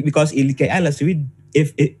 because in K Islands, we,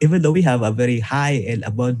 if even though we have a very high and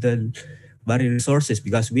abundant marine resources,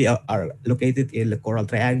 because we are located in the Coral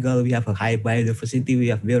Triangle, we have a high biodiversity, we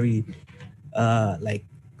have very like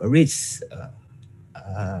rich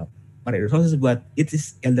marine resources, but it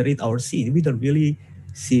is underneath our sea. We don't really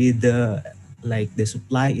see the like the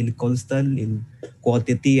supply in constant in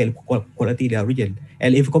quantity and quality in our region.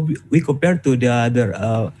 And if we compare to the other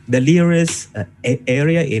the nearest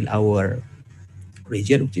area in our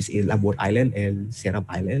region, which is in Lombok Island and Seram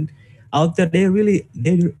Island, out there they really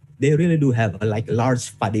do have a like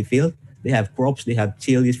large paddy field. They have crops, they have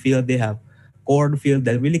chili field, they have corn field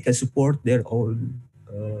that really can support their own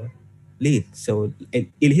lead. So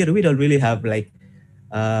in here we don't really have like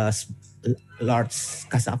large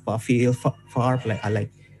cassava field farm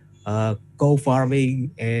like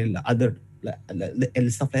co-farming and other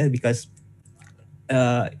and stuff like that, because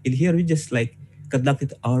in here we just like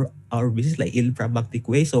conducted our business like in pragmatic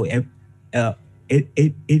way. So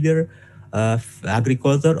either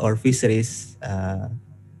agriculture or fisheries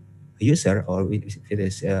user or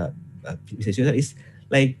fisheries business user is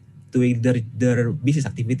like doing their business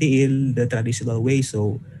activity in the traditional way.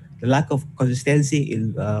 So the lack of consistency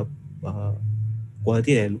in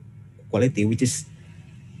quality and quality, which is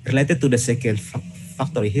related to the second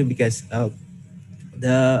factor here, because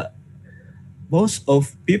the most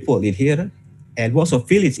of people in here and most of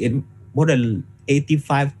village in more than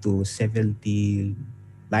 85 to 79%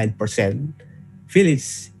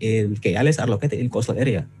 village in K Islands are located in coastal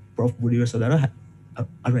area. Prof. Priyarsono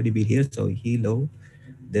already been here, so he know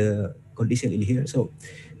the condition in here. So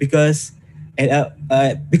because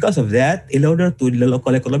of that, in order to the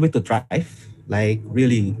local economy to thrive, like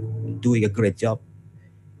really doing a great job,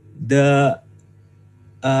 the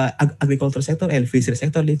agriculture sector and fishery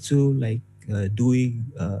sector need to like doing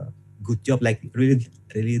good job, like really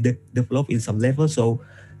develop in some level. So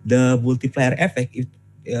the multiplier effect is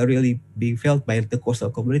really being felt by the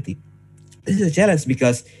coastal community. This is a challenge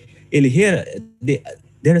because in here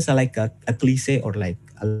there is like a cliche or like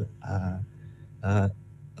a,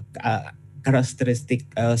 characteristic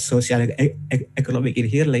social economic in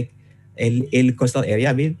here, like in coastal area.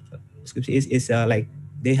 I mean, is like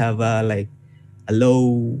they have like a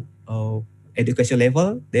low education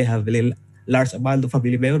level. They have a large amount of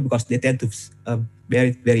family members because they tend to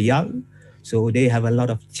very young. So they have a lot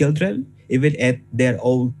of children. Even at their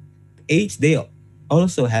old age, they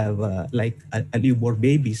also have like a newborn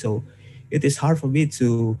baby. So it is hard for me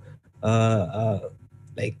to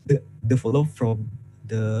like develop from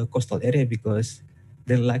the coastal area because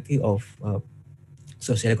they're lacking of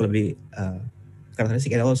social economic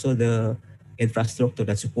characteristic and also the infrastructure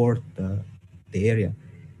that support the area.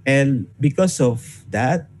 And because of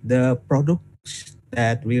that, the products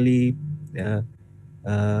that really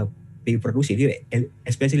being produced here, and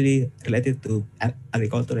especially related to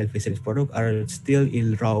agriculture and fisheries product, are still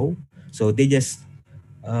in raw. So they just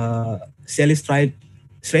sell it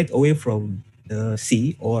straight away from the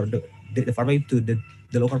sea or the farming to the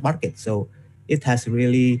local market. So it has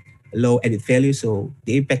really low added value. So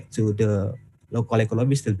the impact to the local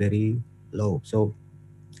economy is still very low. So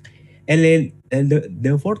and then and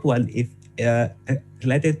the fourth one, if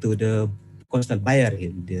related to the coastal buyer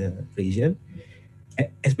in the region,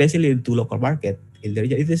 especially into local market in the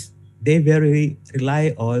region, it is they very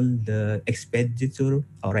rely on the expenditure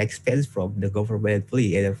or expense from the government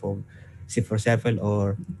employee, either from civil servant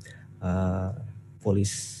or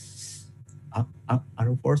police,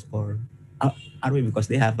 armed force or army, because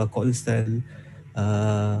they have a constant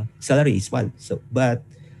salary each month. So, but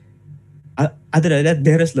other than that,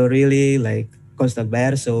 there is no really like constant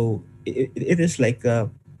buyer. So it is like a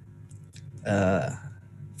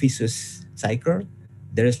vicious cycle.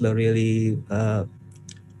 There is no really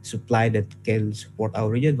supply that can support our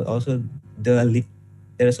region, but also there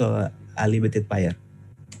is a limited buyer.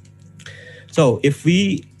 So if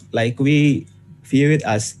we view it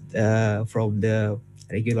as from the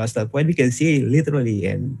regional standpoint, we can see literally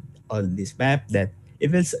and on this map that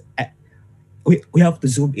if it's we have to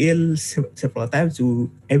zoom in several times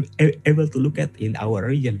to able to look at in our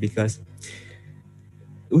region because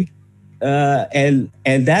we and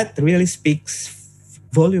that really speaks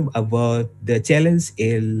volume about the challenge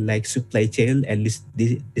in like supply chain and this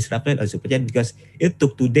disruption of supply chain because it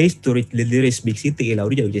took 2 days to reach the nearest big city in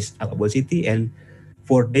our region, which is Abol City, and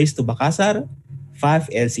 4 days to Makassar,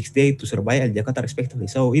 5 and 6 days to Surabaya and Jakarta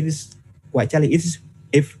respectively. So it is quite challenging. It is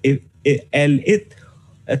if and it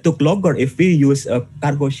took longer if we use a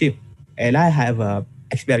cargo ship. And I have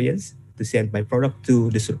experience to send my product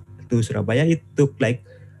to Surabaya. It took like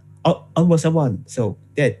almost a month. So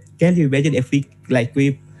that can you imagine if we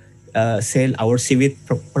sell our seaweed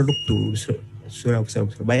product to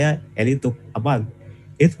Surabaya and it took a month,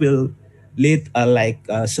 it will lead like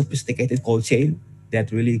a sophisticated cold chain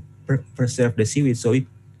that really preserve the seaweed so it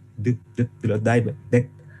do not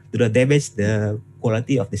do not damage the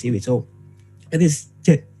quality of the seaweed. So it is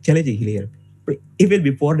challenging here. Even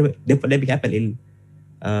before the pandemic happened in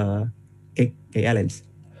K Islands.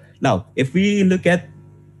 Now, if we look at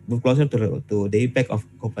move closer to the impact of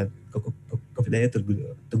COVID-19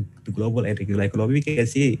 to global and regional economy, we can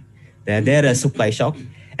see that there is a supply shock,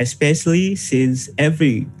 especially since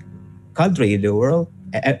every country in the world,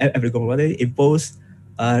 every government impose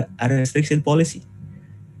a restriction policy.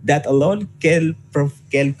 That alone can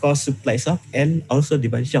cause supply shock and also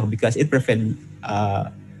demand shock because it prevents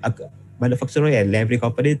a manufacturer and every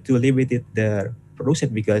company to limit their production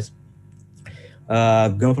because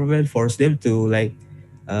government force them to like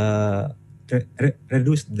uh,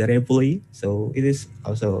 reduce their employee. So it is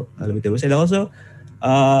also a limited and also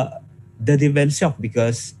uh, the demand shock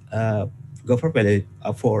because government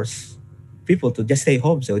force people to just stay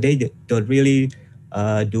home, so they don't really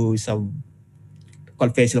do some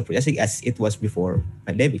conventional processing as it was before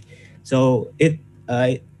pandemic. So it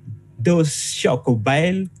those shock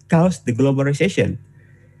combined caused the globalization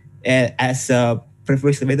as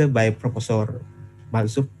previously estimated by Professor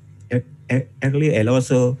Mansur earlier and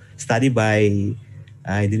also studied by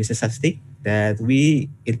Indonesian statistic that we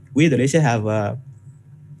Indonesia have a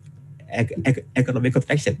economic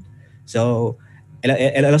contraction. So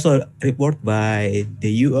and also report by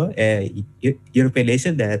the European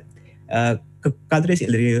nation that countries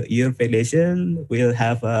in the European nation will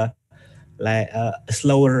have like a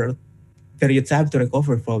slower period time to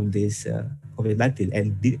recover from this COVID-19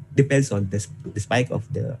 and depends on the spike of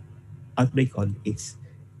the outbreak on its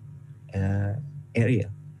uh,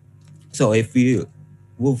 area. So if you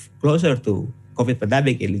move closer to COVID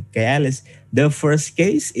pandemic in KLS, the first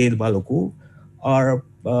case in Maluku are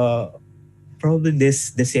probably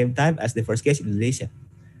the same time as the first case in Indonesia.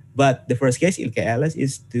 But the first case in KLS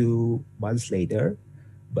is 2 months later.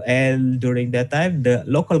 And during that time, the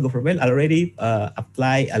local government already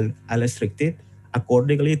apply unrestricted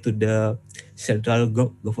accordingly to the central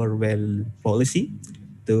government policy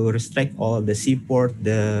to restrict all the seaport,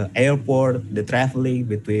 the airport, the traveling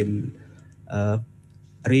between uh,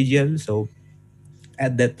 regions. So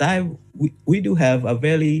at that time, we do have a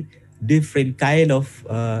very different kind of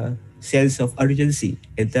sense of urgency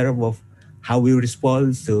in terms of how we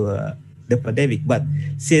respond to the pandemic. But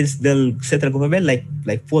since the central government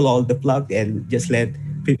like pull all the plug and just let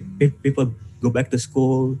people go back to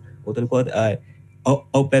school, quote unquote,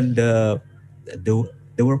 open the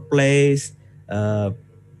the workplace, uh,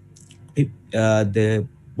 the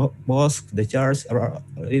mosque, the church,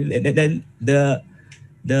 then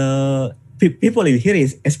the people in here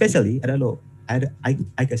is especially I don't know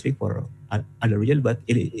I can speak for other region, but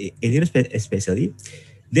in here especially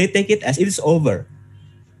they take it as it is over.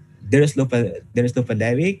 There is no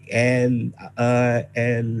pandemic and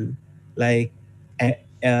like uh,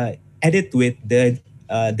 uh, edit with the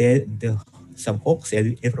some hoax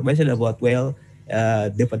and information about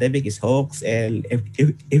the pandemic is hoax and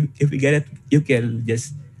if we get it you can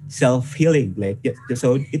just self healing like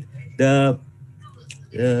so it the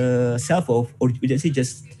self of urgency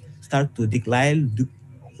just start to decline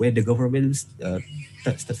when the government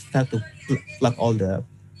start to plug all the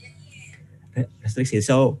restrictions.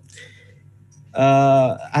 So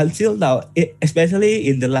until now, especially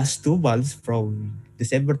in the last 2 months from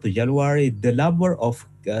December to January, the number of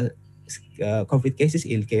COVID cases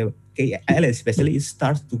in KL especially it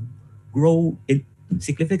starts to grow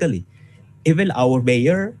significantly. Even our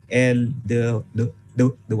mayor and the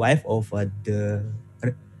wife of the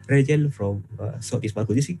region from Southeast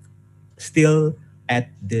Maluku still at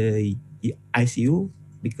the ICU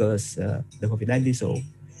because the COVID-19. So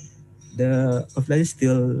the COVID is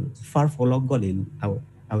still far from long gone in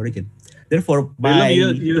our region. Therefore, Wellem, by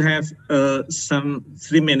you have some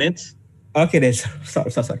 3 minutes. okay, then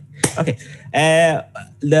sorry. Okay,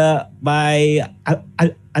 my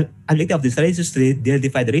objective of the study is to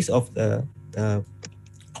identify the risk of the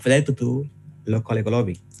related to local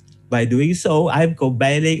economy. By doing so, I'm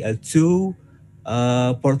combining two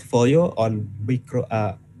portfolio on micro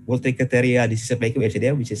multi-criteria decision making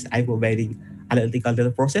MCDM, which is I'm combining analytical data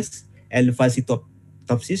process and fuzzy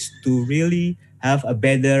topsis to really have a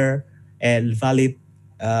better and valid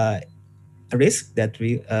risk that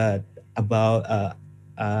we about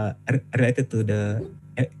related to the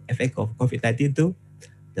effect of COVID-19 to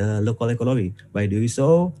the local economy. By doing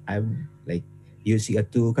so, I'm like using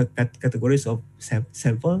two categories of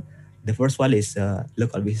sample. The first one is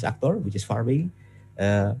local business actor, which is farming,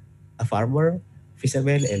 a farmer,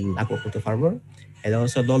 fisherman, and aquaculture farmer, and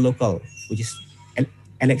also non-local, which is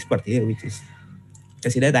an expert here, which is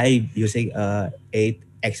considered I using eight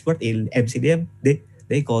expert in MCDM.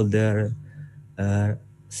 They call their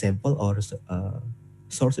sample or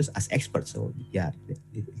sources as experts. So yeah, it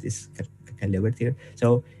is kind of here.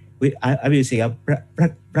 So I'm using a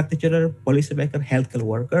practitioner, policymaker, healthcare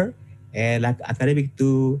worker, and like academic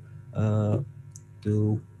to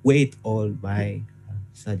weight all my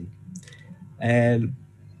study. And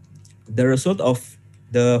the result of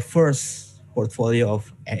the first portfolio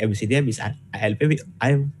of MCDM is LP.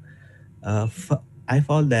 I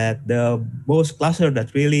found that the most cluster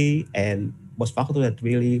that really and most factor that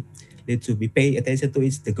really need to be paid attention to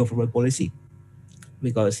is the government policy,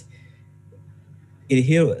 because in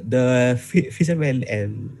here the fishermen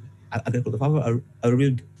and agricultural farmers are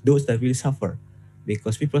really those that really suffer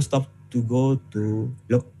because people stop to go to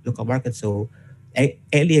local market. So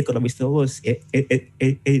any economic stimulus,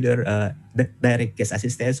 either direct cash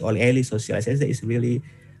assistance or any social assistance is really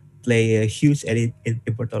play a huge and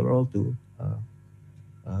important role to uh,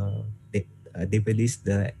 diminish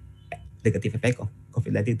the negative effect of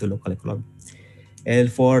COVID-19 to local economy.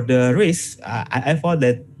 And for the risk, I found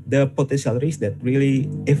that the potential risk that really,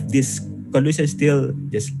 if this condition still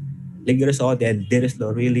just lingers on, then there is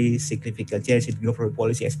no really significant change in government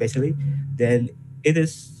policy, especially, then it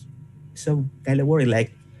is some kind of worry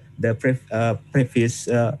like the previous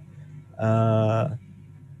uh,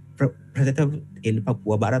 president in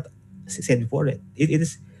Papua Barat said before that it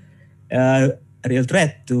is a real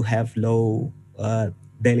threat to have low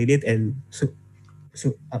daily need and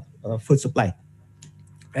food supply.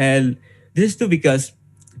 And this is too because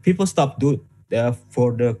people stop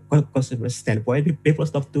for the consumer standpoint, people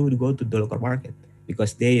stop to go to the local market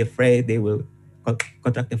because they afraid they will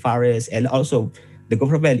contract the virus, and also the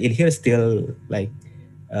government in here still like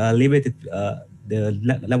limited the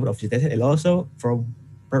number of visitors, and also from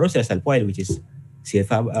producer standpoint, which is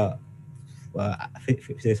CFA,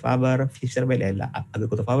 farmer, fisherman, and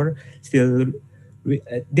agricultural farmer, still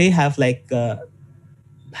they have like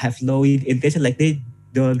have no intention, like they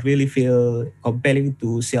don't really feel compelling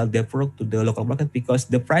to sell their product to the local market because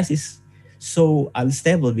the price is so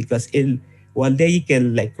unstable, because in one day you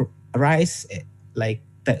can like rise like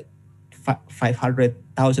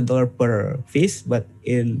 $500,000 per fish, but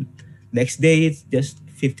in next day it's just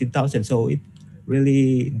 15,000. So it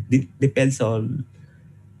really depends on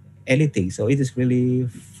anything. So it is really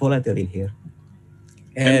volatile in here.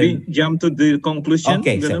 Can we jump to the conclusion?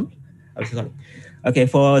 Okay, so I'm sorry. Okay,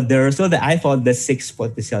 for the result that I found the 6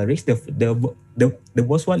 potential risks, the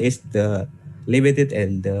most one is the limited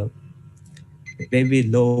and maybe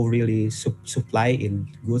low really supply in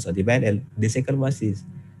goods or demand, and the second one is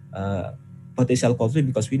potential conflict,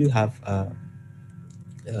 because we do have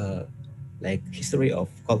like history of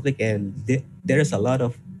conflict, and there is a lot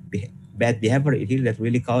of bad behavior in here that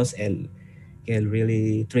really cause and can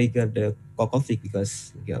really trigger the conflict,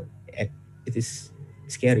 because it is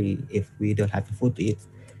scary if we don't have food to eat.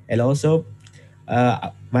 And also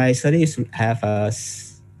my studies have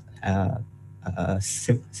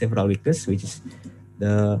several weaknesses, which is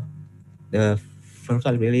the first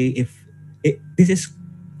one really, if this is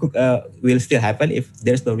will still happen if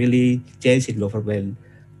there's no really change in government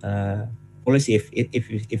policy. If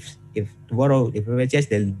tomorrow if we change,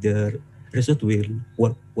 then the result will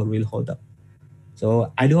what will hold up.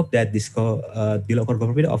 So I do hope that the local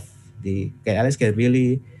government of the KLS can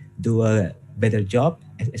really do a better job,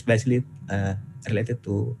 especially related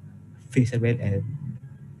to fishermen and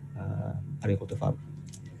agriculture farm.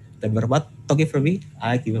 Dan berbat, talking from me,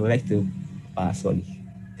 I give it back to Pak Soli.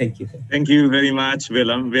 Thank you. Thank you very much,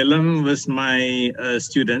 Wellem. Wellem was my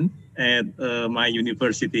student at my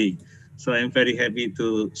university, so I'm very happy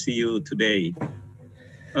to see you today.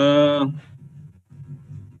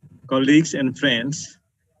 Colleagues and friends,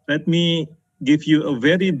 let me give you a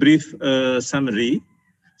very brief summary.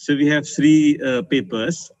 So we have three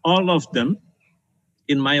papers. All of them,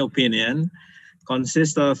 in my opinion,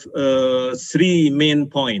 consist of three main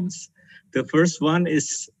points. The first one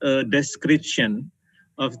is a description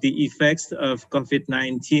of the effects of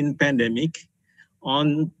COVID-19 pandemic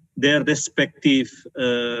on their respective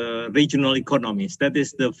regional economies. That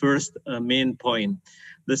is the first main point.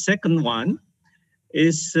 The second one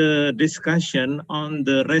is a discussion on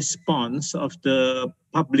the response of the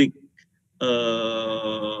public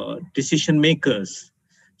decision makers.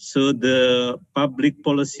 So the public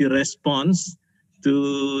policy response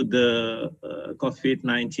to the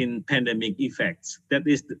COVID-19 pandemic effects. That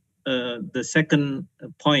is the second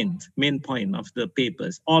point, main point of the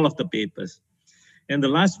papers, all of the papers. And the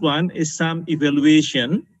last one is some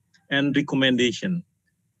evaluation and recommendation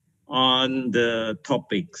on the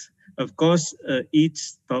topics. Of course, each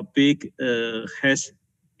topic has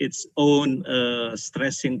its own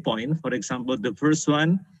stressing point. For example, the first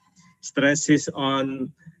one stresses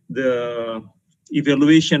on the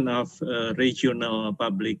evaluation of regional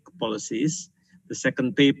public policies. The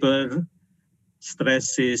second paper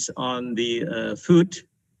stresses on the food.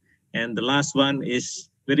 And the last one is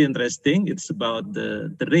very interesting. It's about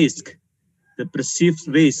the risk, the perceived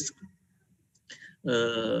risk,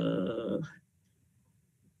 the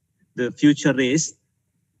future risk,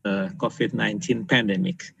 COVID-19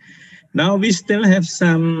 pandemic. Now we still have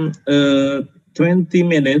some 20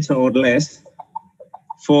 minutes or less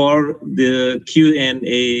for the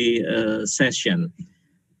Q&A session.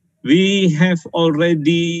 We have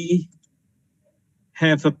already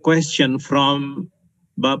have a question from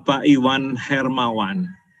Bapak Iwan Hermawan.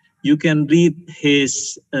 You can read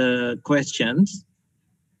his questions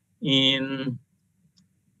in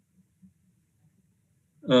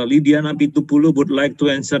Lydia Napitupulu would like to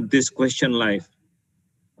answer this question live.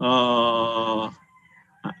 I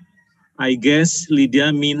guess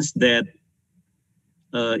Lydia means that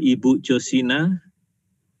Ibu Josina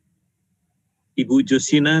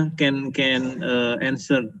can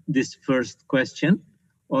answer this first question,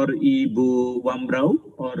 or Ibu Wambrauw,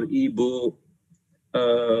 or Ibu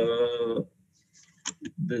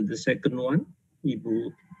the second one,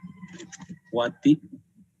 Ibu Wati.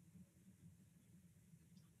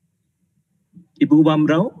 Ibu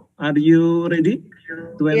Wambrauw, are you ready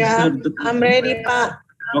to answer? Yeah, the question? I'm ready, Pak.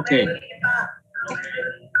 Okay.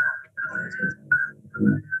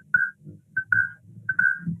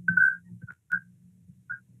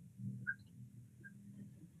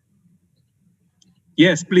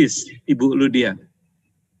 Yes, please, Ibu Ludia.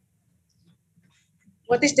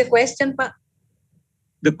 What is the question, Pak?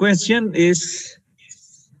 The question is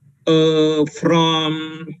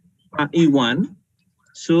from Pak Iwan.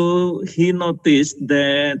 So he noticed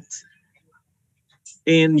that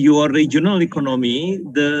in your regional economy,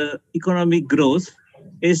 the economic growth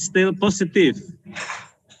is still positive,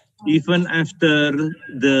 even after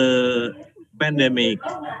the pandemic.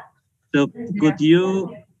 So could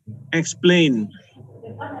you explain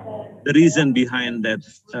the reason behind that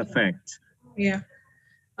fact? Yeah.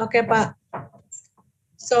 Okay, Pak.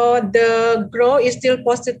 So the growth is still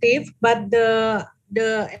positive, but the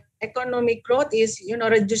economic growth is,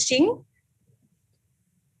 reducing.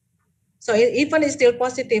 So even it's still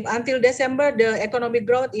positive until December. The economic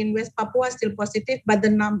growth in West Papua is still positive, but the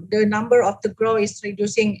number of the growth is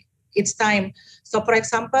reducing each time. So, for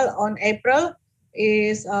example, on April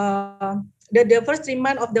is the first 3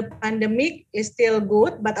 months of the pandemic is still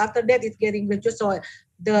good, but after that it's getting reduced. So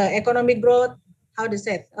the economic growth, how to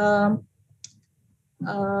say it,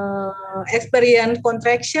 experience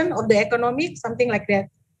contraction of the economy, something like that.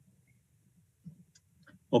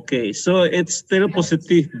 Okay, so it's still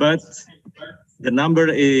positive, but the number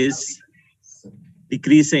is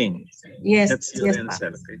decreasing. Yes, that's your yes,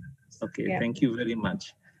 answer. Okay, okay, yeah. Thank you very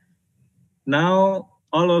much. Now,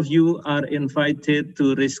 all of you are invited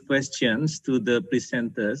to raise questions to the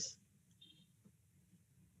presenters.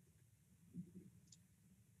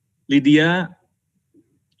 Lydia,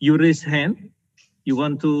 you raise hand. You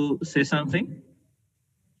want to say something?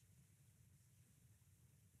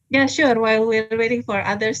 Yeah, sure. While we're waiting for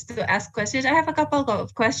others to ask questions, I have a couple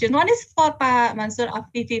of questions. One is for Pak Mansur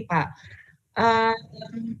Afifi, Pak.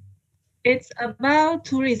 It's about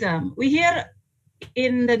tourism. We hear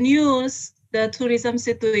in the news the tourism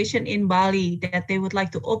situation in Bali, that they would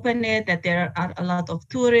like to open it, that there are a lot of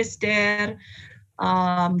tourists there.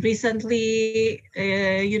 Recently,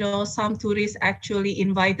 some tourists actually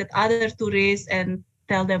invited other tourists and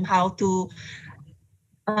tell them how to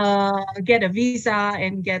get a visa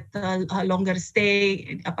and get a longer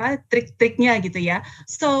stay, trik-triknya gitu ya.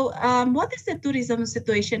 So what is the tourism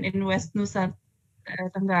situation in West Nusa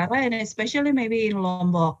Tenggara, and especially maybe in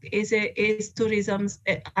Lombok?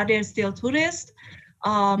 Are there still tourists?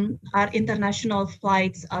 Are international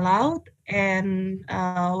flights allowed? And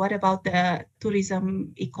what about the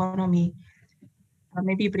tourism economy?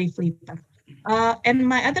 Maybe briefly. And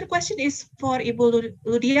my other question is for Ibu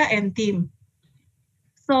Ludia and team.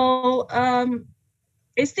 So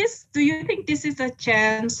do you think this is a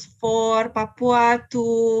chance for Papua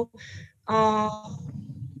to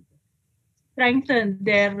strengthen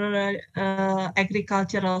their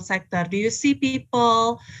agricultural sector? Do you see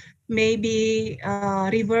people maybe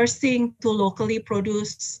reversing to locally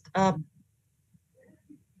produced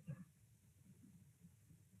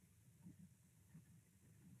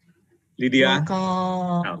Lydia?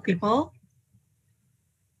 local people?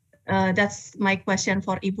 That's my question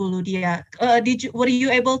for Ibu Ludia. Were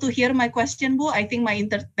you able to hear my question, Bu? I think my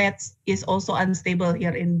internet is also unstable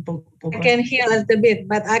here in Bogor. I can hear a little bit,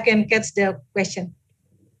 but I can catch the question.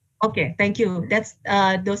 Okay, thank you. Those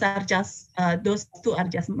two are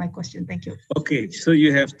just my question. Thank you. Okay, so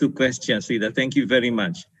you have two questions, Lydia. Thank you very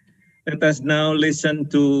much. Let us now listen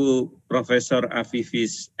to Professor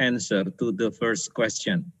Afifi's answer to the first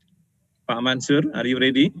question. Pak Mansur, are you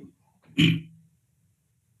ready?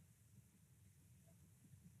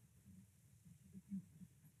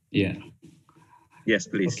 Yeah. Yes,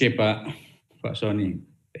 please. Okay, Pak Soni.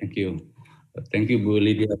 Thank you. Thank you, Bu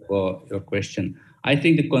Lydia, for your question. I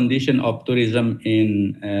think the condition of tourism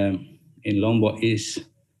in Lombok is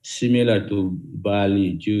similar to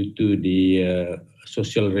Bali due to the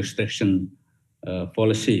social restriction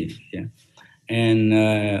policy. Yeah, and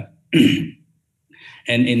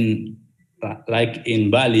and like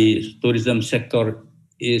in Bali, tourism sector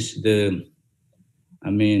is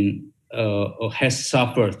has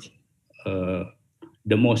suffered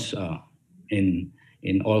the most in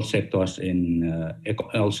all sectors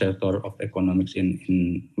all sector of economics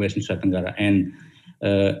in West Nusa Tenggara. And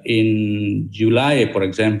in July, for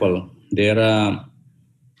example, there are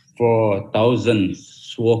 4,000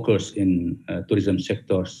 workers in tourism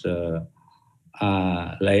sectors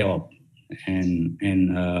lay off, and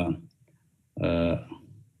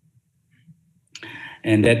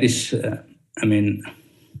that is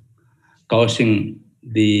causing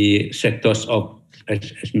the sectors of,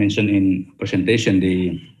 as mentioned in presentation,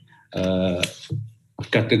 the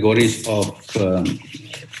categories of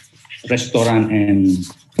restaurant and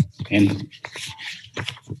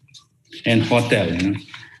hotel,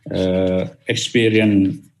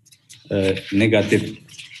 experience negative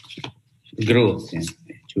growth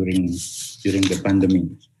during the pandemic.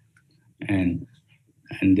 And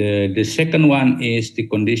the second one is the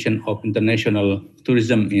condition of international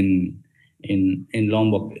tourism in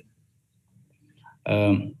Lombok.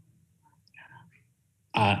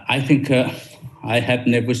 I think I have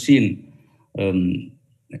never seen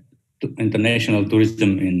international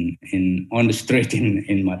tourism on the street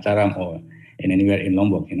in Mataram or in anywhere in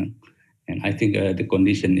Lombok, And I think the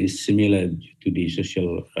condition is similar to the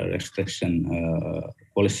social restriction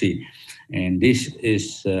policy, and this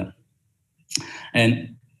is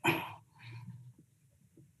and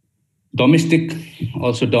domestic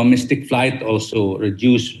flight also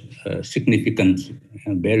reduced significant,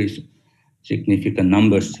 very significant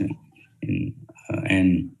numbers,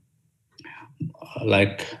 and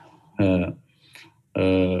like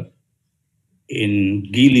in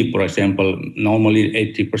Gili, for example, normally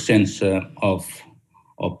 80% of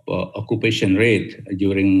occupation rate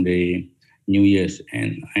during the New Year's,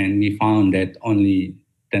 and we found that only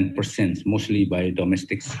 10%, mostly by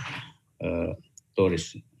domestic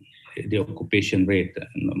tourists, the occupation rate,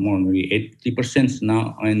 normally 80%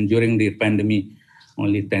 now, and during the pandemic,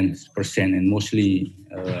 only 10%, and mostly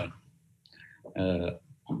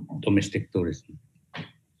domestic tourism.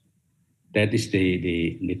 That is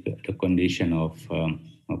the condition of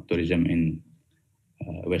tourism in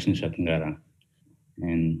West Nusa Tenggara,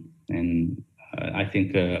 and I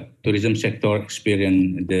think tourism sector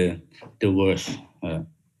experienced the worst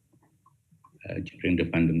during the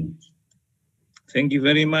pandemic. Thank you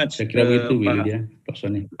very much,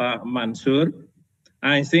 Pak Mansur.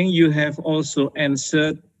 I think you have also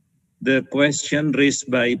answered the question raised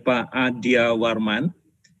by Pak Adia Warman.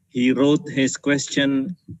 He wrote his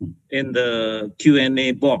question in the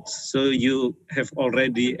Q&A box, so you have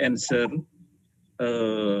already answered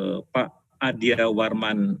Pak Adia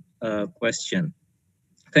Warman question.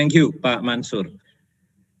 Thank you, Pak Mansur.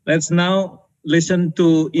 Let's now listen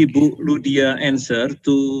to Ibu Ludia answer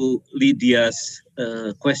to Lydia's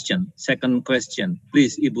question, second question.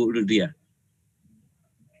 Please, Ibu Ludia.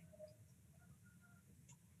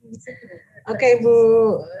 Okay,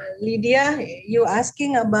 Bu Lydia, you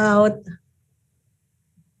asking about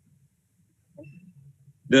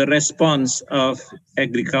the response of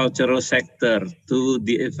agricultural sector to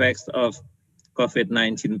the effects of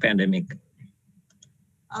COVID-19 pandemic.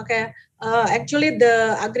 Okay, actually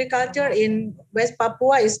the agriculture in West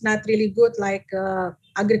Papua is not really good like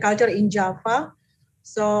agriculture in Java.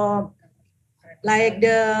 So like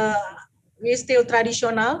we still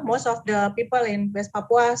traditional, most of the people in West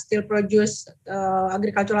Papua still produce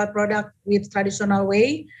agricultural product with traditional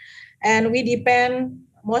way. And we depend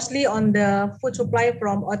mostly on the food supply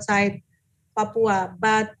from outside Papua.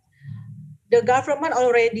 But the government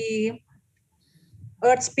already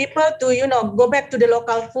urge people to, go back to the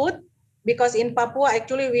local food, because in Papua,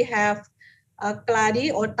 actually, we have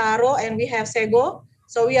kladi or taro and we have sego.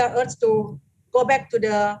 So we are urged to go back to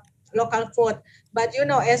the local food. But,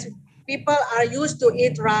 as people are used to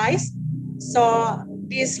eat rice, so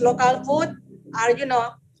these local food are,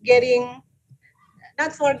 getting,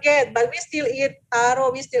 not forget, but we still eat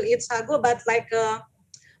taro, we still eat sago, but like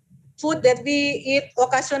food that we eat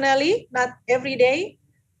occasionally, not every day.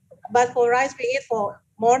 But for rice, we eat for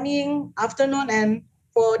morning, afternoon, and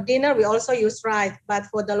for dinner, we also use rice. But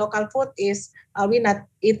for the local food is we're not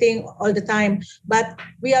eating all the time. But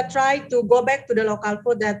we are trying to go back to the local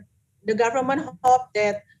food, that the government hope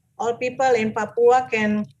that all people in Papua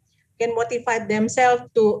can motivate themselves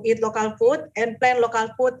to eat local food and plant local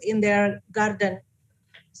food in their garden.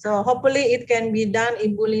 So hopefully it can be done,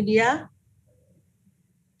 Ibu Lydia.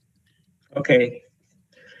 Okay.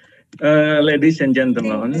 Ladies and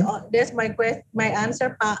gentlemen. That's my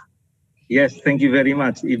answer, Pak. Yes, thank you very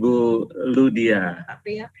much, Ibu Ludia.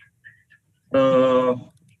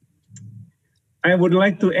 I would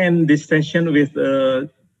like to end this session with a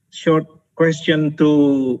short question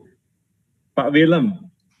to Pak Wellem.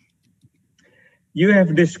 You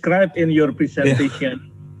have described in your presentation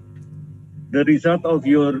the result of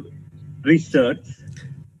your research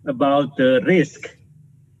about the risk.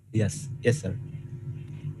 Yes, sir.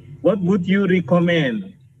 What would you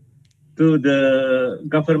recommend to the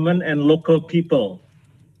government and local people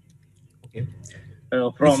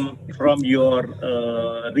from your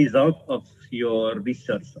result of your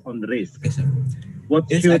research on the risk? Yes, sir.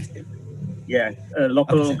 What should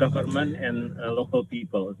local government and local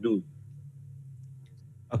people do?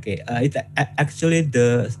 Okay, actually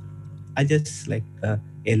I just like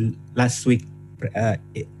in last week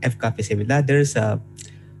FKP seminar, there's a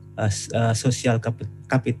social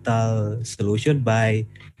capital solution by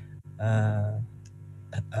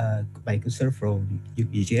sir from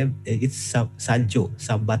UGM. It's Sanjo,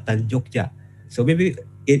 Sambatan Jogja. So maybe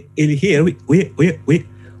in here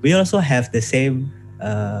we also have the same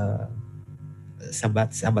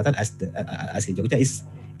Sambatan as in Jogja.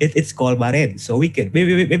 It's called Baren. So we can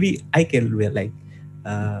maybe I can like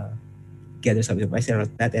gather some information on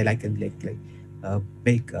that, and I can make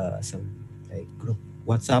some like group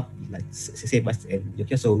WhatsApp like same as in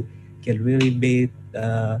Jogja, so can really make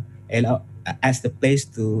and as the place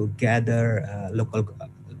to gather local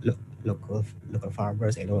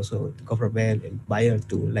farmers and also the government and buyer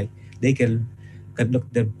to like they can conduct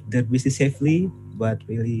their business safely, but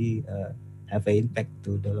really have an impact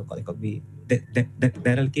to the local economy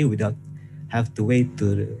directly without have to wait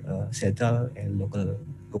to central and local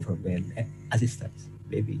government assistance.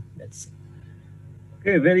 Maybe that's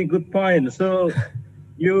okay. Very good point. So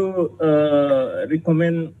you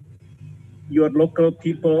recommend your local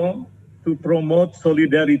people to promote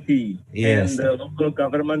solidarity, and the local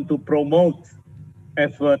government to promote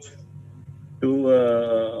efforts to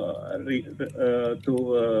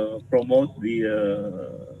promote the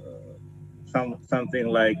something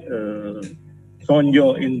like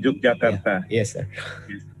Sonjo in Yogyakarta. Yes, sir.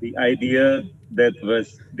 The idea that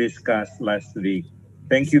was discussed last week.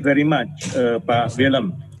 Thank you very much, Pak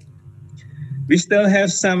Wellem. We still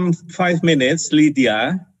have some 5 minutes,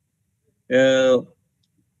 Lydia.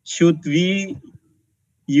 Should we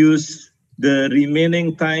use the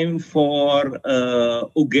remaining time for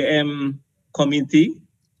UGM committee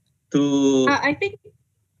to... I think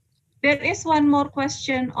there is one more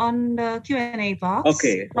question on the Q&A box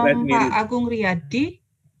from Pak Agung Riyadi.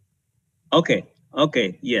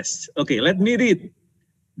 Okay, yes. Okay, let me read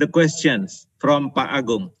the questions from Pak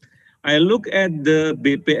Agung. I look at the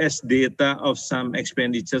BPS data of some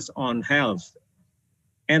expenditures on health.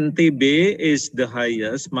 NTB is the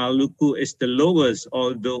highest, Maluku is the lowest,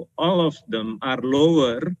 although all of them are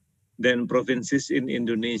lower than provinces in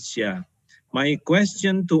Indonesia. My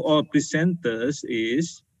question to all presenters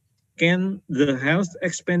is, can the health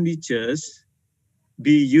expenditures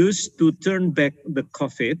be used to turn back the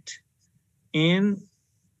COVID, and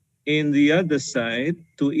in the other side,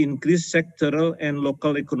 to increase sectoral and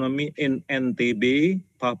local economy in NTB,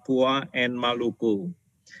 Papua, and Maluku?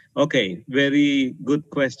 Okay, very good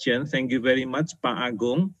question. Thank you very much, Pak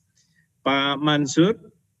Agung. Pak Mansur,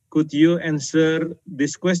 could you answer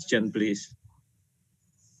this question, please?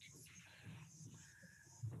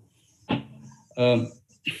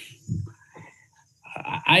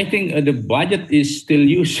 I think the budget is still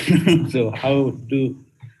used. So how do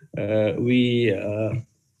we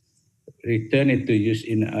return it to use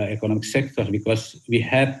in economic sectors? Because we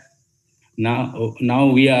have now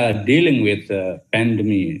we are dealing with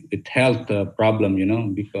pandemic, with health problem,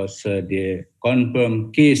 because the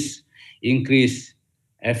confirmed case increase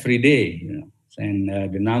every day, and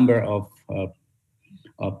the number of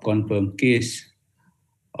confirmed case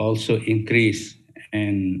also increase,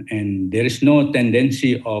 and there is no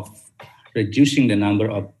tendency of reducing the number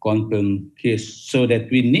of confirmed cases, so that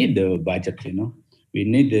we need the budget, we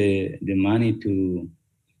need the money to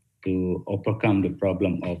overcome the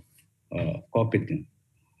problem of COVID.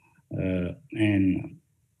 And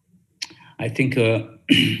I think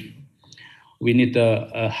we need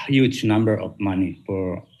a huge number of money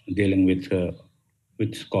for dealing with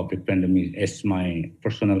COVID pandemic, as my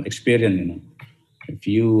personal experience. If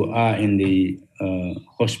you are in the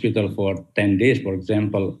hospital for 10 days, for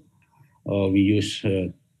example, we use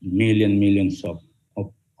millions of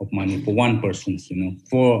money for one person,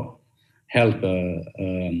 for health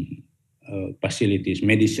facilities,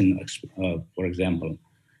 medicine, for example.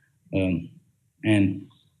 And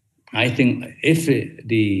I think if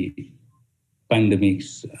the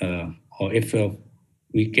pandemics, or if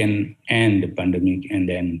we can end the pandemic, and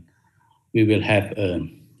then we will have a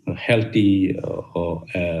healthy or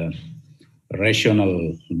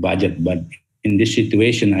rational budget. But in this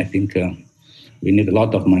situation, I think we need a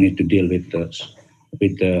lot of money to deal with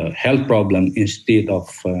the health problem instead of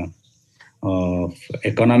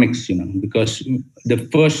economics, because the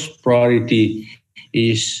first priority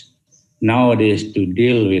is nowadays to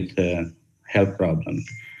deal with health problems.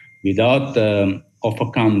 Without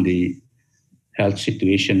overcome the health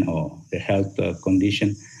situation or the health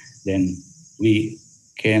condition, then we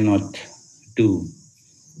cannot do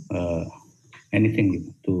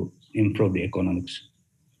anything to improve the economics.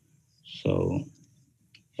 So,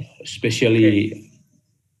 especially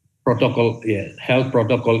protocol, health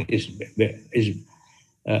protocol is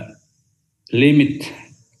limit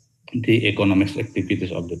the economic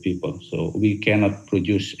activities of the people. So we cannot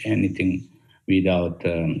produce anything without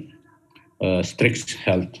strict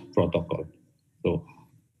health protocol. So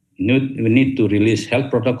we need to release health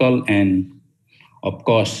protocol, and of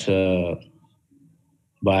course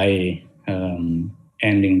by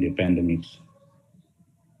ending the pandemics.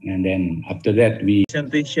 And then after that, we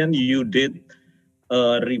presentation you did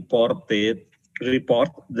report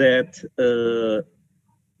that the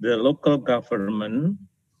local government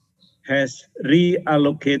has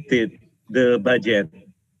reallocated the budget,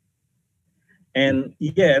 and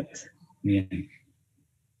yet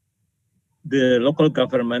the local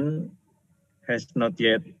government has not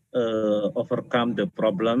yet overcome the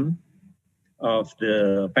problem of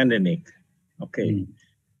the pandemic. Okay.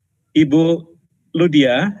 Ibu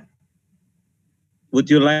Ludia, would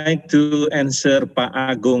you like to answer Pak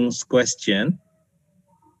Agung's question?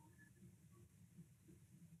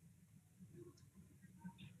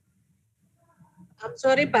 I'm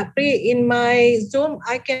sorry, Pak Pri, in my Zoom,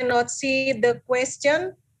 I cannot see the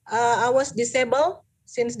question. I was disabled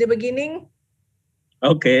since the beginning.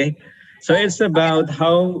 Okay, so it's about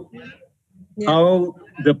how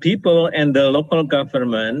the people and the local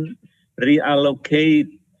government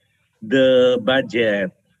reallocate the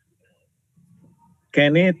budget.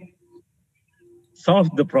 Can it solve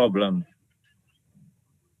the problem?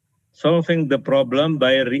 Solving the problem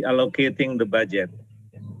by reallocating the budget.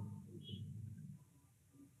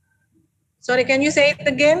 Sorry, can you say it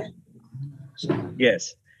again?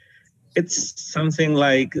 Yes, it's something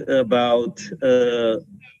like about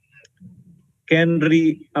can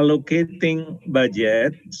reallocating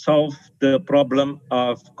budget solve the problem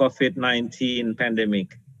of COVID-19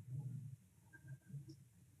 pandemic?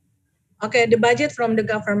 Okay, the budget from the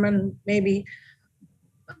government, maybe.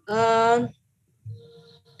 The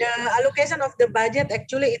allocation of the budget,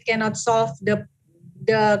 actually, it cannot solve the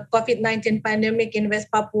COVID-19 pandemic in West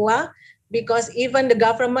Papua, because even the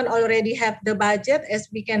government already have the budget. As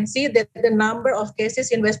we can see that the number of cases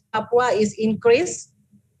in West Papua is increased.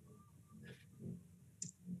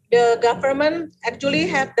 the government actually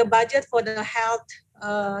have the budget for the health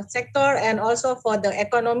sector and also for the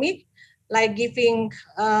economic, like giving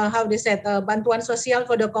bantuan sosial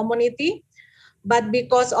for the community. But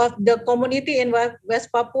because of the community in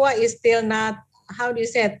West Papua is still not,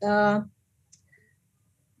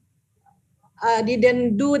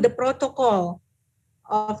 didn't do the protocol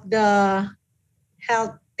of the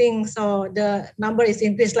health thing, so the number is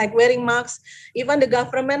increased, like wearing masks. Even the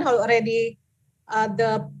government already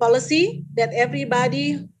the policy that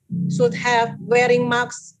everybody should have wearing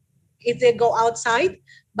masks if they go outside,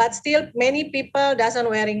 but still many people doesn't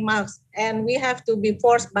wearing masks, and we have to be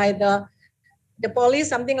forced by the police,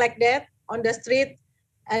 something like that, on the street,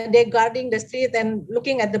 and they guarding the street and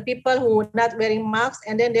looking at the people who not wearing masks,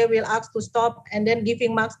 and then they will ask to stop and then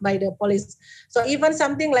giving masks by the police. So even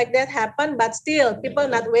something like that happen, but still people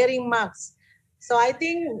not wearing masks. So I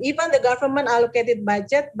think even the government allocated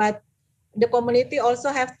budget, but the community also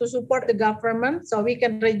have to support the government so we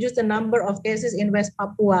can reduce the number of cases in West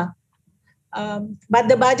Papua. But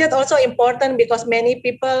the budget also important because many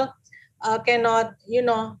people cannot,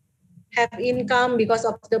 have income because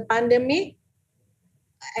of the pandemic.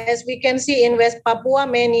 As we can see in West Papua,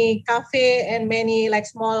 many cafe and many like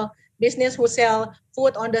small business who sell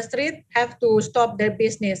food on the street have to stop their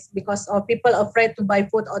business because of people afraid to buy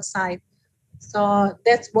food outside. So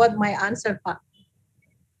that's what my answer, Pak.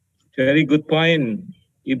 Very good point,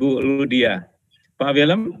 Ibu Ludia. Pak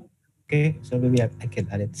Wellem? Okay, so maybe I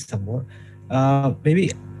can add it some more.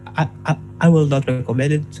 Maybe I will not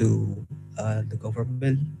recommend it to the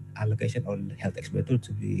government allocation on health expenditure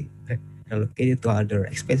to be allocated to other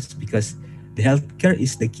expenses, because the healthcare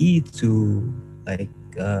is the key to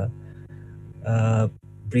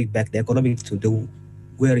bring back the economy to the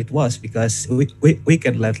where it was, because we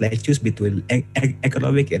can like choose between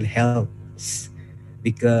economic and health,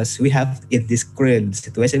 because we have in this current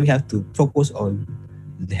situation we have to focus on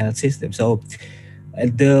the health system. So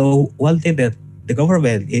the one thing that the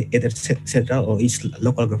government, either central or each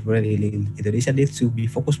local government in Indonesia, needs to be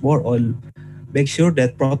focused more on make sure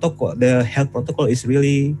that the health protocol is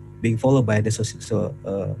really being followed by the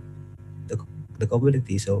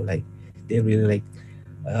community. So like they really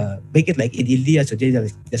make it like in India, so they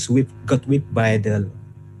just got whipped by the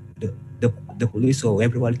police, so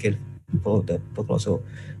everyone can follow the protocol. So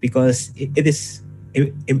because it is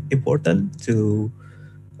important to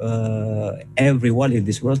everyone in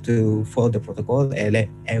this world to follow the protocol, and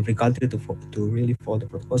every country to really follow the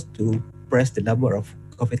protocols to press the number of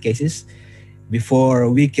COVID cases before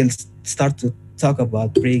we can start to talk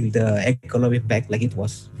about bringing the economy back like it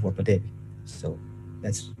was before pandemic. So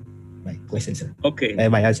that's my question, sir. Okay.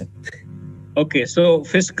 My answer. Okay, so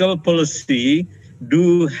fiscal policy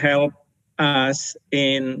do help us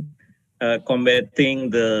in combating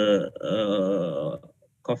the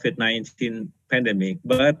COVID-19 pandemic,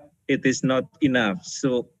 but it is not enough.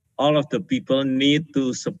 So all of the people need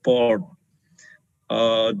to support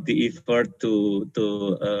the effort to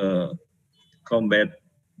combat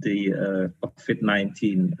the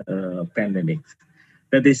COVID-19 pandemic.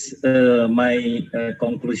 That is my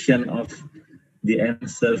conclusion of the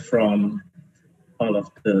answer from all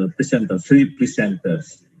of the presenters, 3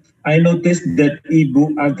 presenters. I noticed that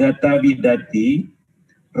Ibu Agatha Widati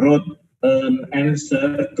wrote an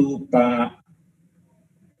answer to Pak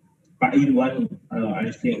Irwan,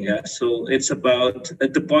 I think. Yeah. So it's about,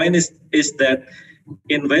 the point is that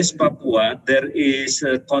in West Papua, there is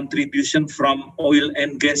a contribution from oil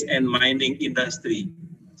and gas and mining industry.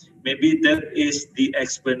 Maybe that is the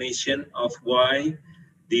explanation of why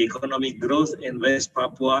the economic growth in West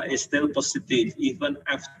Papua is still positive even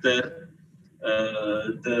after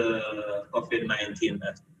the COVID-19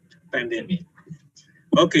 pandemic.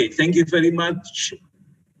 Okay, thank you very much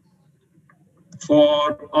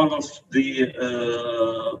for all of the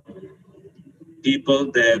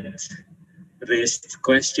people that raised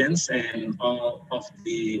questions and all of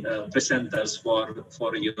the presenters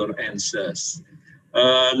for your answers.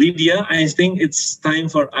 Lydia, I think it's time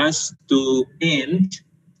for us to end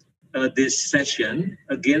this session.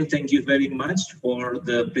 Again, thank you very much for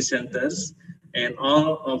the presenters and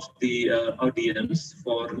all of the audience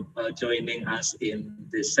for joining us in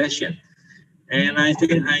this session. And I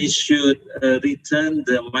think I should return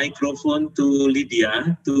the microphone to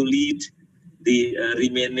Lydia to lead the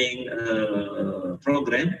remaining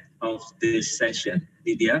program of this session.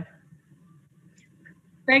 Lydia.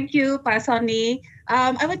 Thank you, Pak Sony.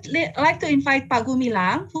 I would like to invite Pak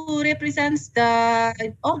Gumilang, who represents the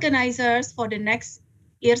organizers for the next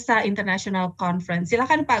IRSA International Conference.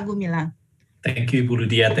 Silakan Pak Gumilang. Thank you, Ibu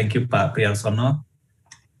Ludia. Thank you, Pak Priyarsono.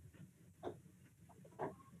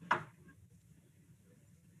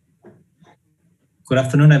 Good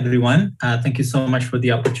afternoon, everyone. Thank you so much for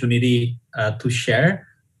the opportunity to share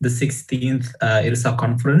the 16th IRSA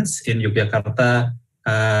conference in Yogyakarta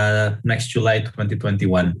next July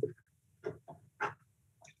 2021.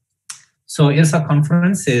 So IRSA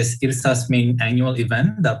conference is IRSA's main annual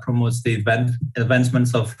event that promotes the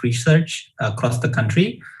advancements of research across the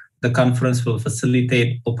country. The conference will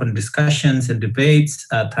facilitate open discussions and debates,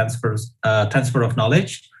 transfer of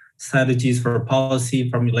knowledge, strategies for policy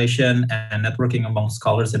formulation, and networking among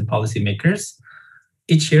scholars and policymakers.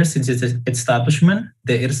 Each year since its establishment,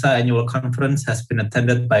 the IRSA annual conference has been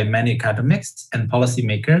attended by many academics and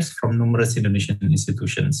policymakers from numerous Indonesian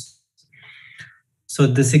institutions. So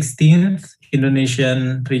the 16th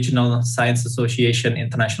Indonesian Regional Science Association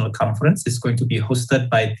International Conference is going to be hosted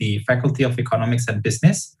by the Faculty of Economics and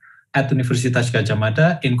Business at Universitas Gadjah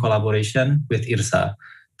Mada in collaboration with IRSA.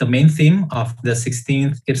 The main theme of the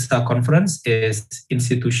 16th IRSA conference is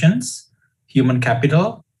institutions, human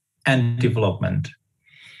capital, and development.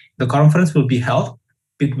 The conference will be held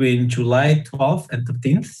between July 12th and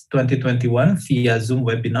 13th, 2021 via Zoom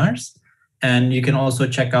webinars. And you can also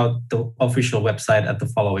check out the official website at the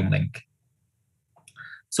following link.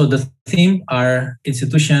 So the theme are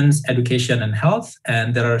institutions, education, and health.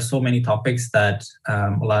 And there are so many topics that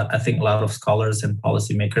I think a lot of scholars and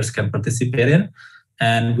policymakers can participate in.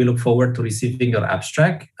 And we look forward to receiving your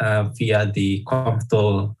abstract via the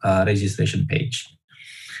Comftul registration page.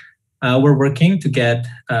 We're working to get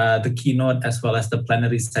the keynote as well as the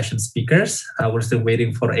plenary session speakers. We're still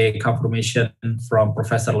waiting for a confirmation from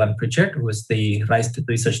Professor Len Pritchard, who is the Rice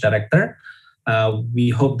Research Director. We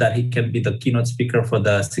hope that he can be the keynote speaker for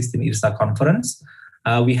the 16th IRSA conference.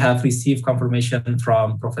 We have received confirmation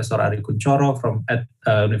from Professor Ari Kunchoro from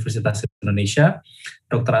Universitas Indonesia,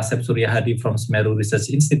 Dr. Asep Suryahadi from Semeru Research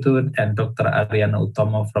Institute, and Dr. Ariana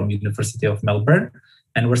Utomo from University of Melbourne.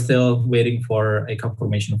 And we're still waiting for a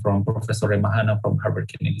confirmation from Professor Remahana from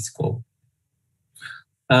Harvard Kennedy School.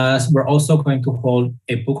 We're also going to hold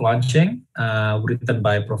a book launching written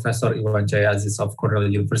by Professor Iwan Jaya Aziz of Cornell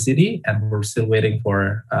University, and we're still waiting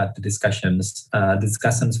for the discussions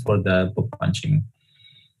for the book launching.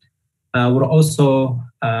 We're also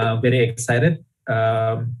very excited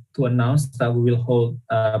to announce that we will hold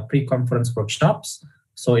pre-conference workshops.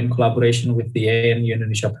 So in collaboration with the ANU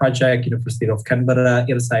Indonesia Project, University of Canberra,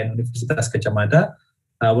 IRSA, and Universitas Gadjah Mada,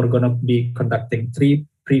 we're going to be conducting 3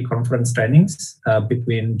 pre-conference trainings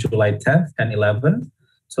between July 10th and 11th.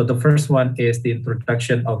 So the first one is the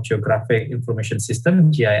Introduction of Geographic Information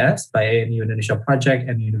System, GIS, by ANU Indonesia Project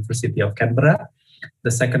and University of Canberra.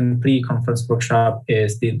 The second pre-conference workshop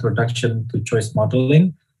is the Introduction to Choice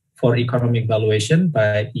Modeling for Economic Valuation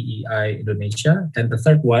by EEI Indonesia. And the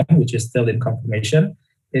third one, which is still in confirmation,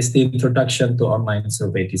 is the Introduction to Online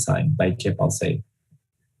Survey Design by Jepalse.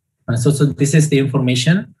 So this is the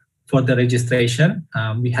information for the registration.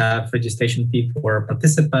 We have registration fee for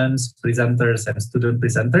participants, presenters, and student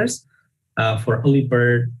presenters for early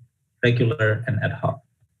bird, regular, and ad hoc.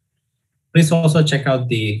 Please also check out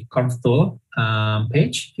the Comftul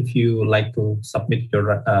page if you like to submit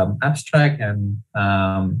your abstract and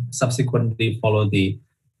subsequently follow the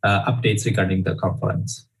updates regarding the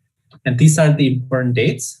conference. And these are the important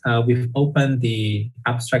dates. We've opened the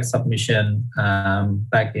abstract submission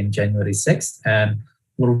back in January 6th, and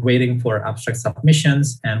we're waiting for abstract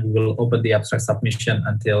submissions, and we will open the abstract submission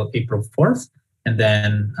until April 4th. And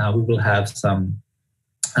then we will have some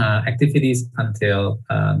activities until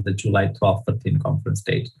the July 12th, 13th conference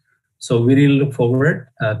date. So we really look forward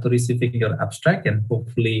to receiving your abstract, and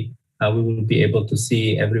hopefully we will be able to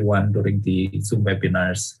see everyone during the Zoom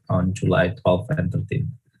webinars on July 12th and 13th.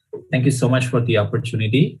 Thank you so much for the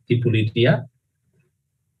opportunity, Ibu Ludia.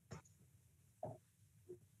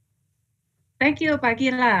 Thank you, Pak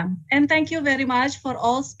Gilang. And thank you very much for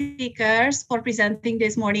all speakers for presenting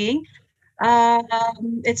this morning.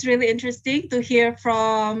 It's really interesting to hear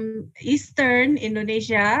from Eastern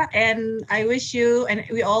Indonesia, and I wish you, and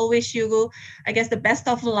we all wish you, I guess, the best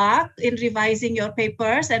of luck in revising your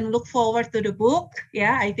papers, and look forward to the book.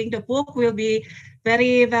 Yeah, I think the book will be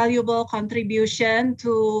very valuable contribution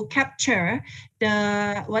to capture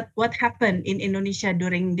the what happened in Indonesia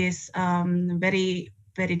during this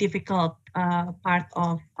very difficult part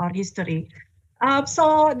of our history.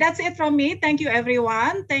 So that's it from me. Thank you,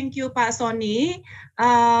 everyone. Thank you, Pak Sony.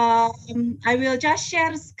 I will just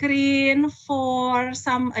share screen for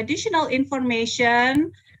some additional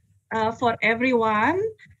information for everyone.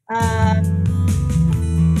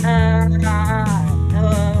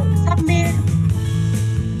 Submit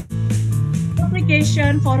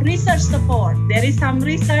application for research support. There is some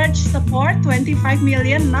research support, 25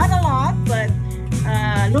 million, not a lot, but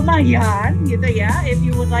lumayan gitu ya. If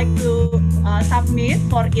you would like to submit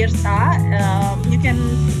for IRSA, you can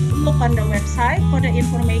look on the website for the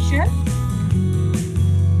information.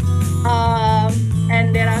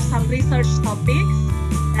 And there are some research topics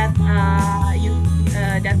that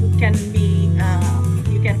that can be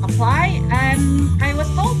you can apply. And I was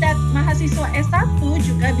told that mahasiswa S1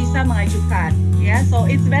 juga bisa mengajukan. Yeah, so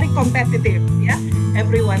it's very competitive. Yeah,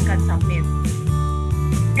 everyone can submit.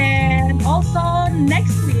 And also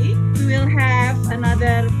next week we will have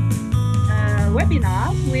another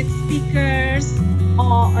webinar with speakers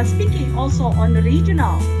speaking also on the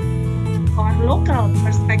regional or local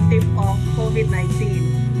perspective of COVID-19.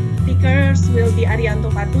 Speakers will be Arianto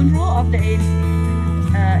Patunru of the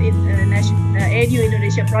ANU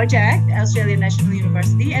Indonesia Project, Australian National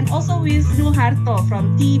University, and also Wisnu Harto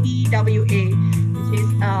from TBWA, which is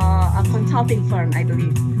a consulting firm, I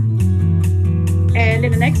believe. And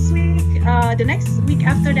in the next week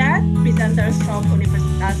after that, presenters from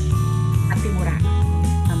Universitas Timura,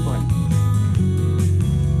 Ambon.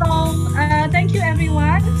 So thank you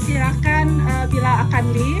everyone. Silakan bila akan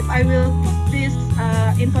leave, I will put this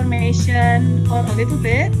information for a little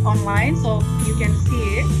bit online so you can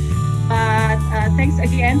see it. But thanks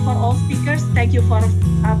again for all speakers. Thank you for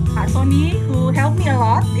Pak Sony, who helped me a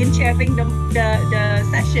lot in sharing the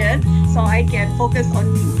session so I can focus on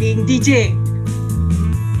being DJ.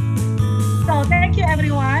 So thank you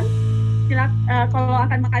everyone. Kalau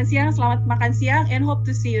akan makan siang, selamat makan siang, and hope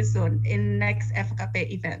to see you soon in next FKP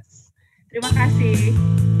events. Terima kasih.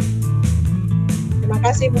 Terima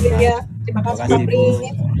kasih Bu Lydia. Terima kasih Pak Pri.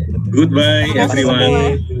 Goodbye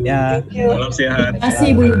everyone. Ya. Salam sehat. Terima kasih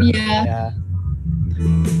Bu Ludia. Ya.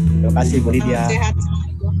 Terima kasih Bu Lydia. Sehat.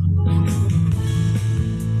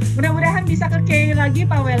 Mudah-mudahan bisa ke KI lagi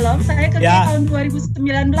Pak Wellem. Saya ke KI tahun 2019.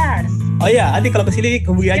 Oh iya, nanti kalau ke sini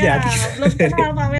hubungi aja. Ya, belum kenal Pak Wellem.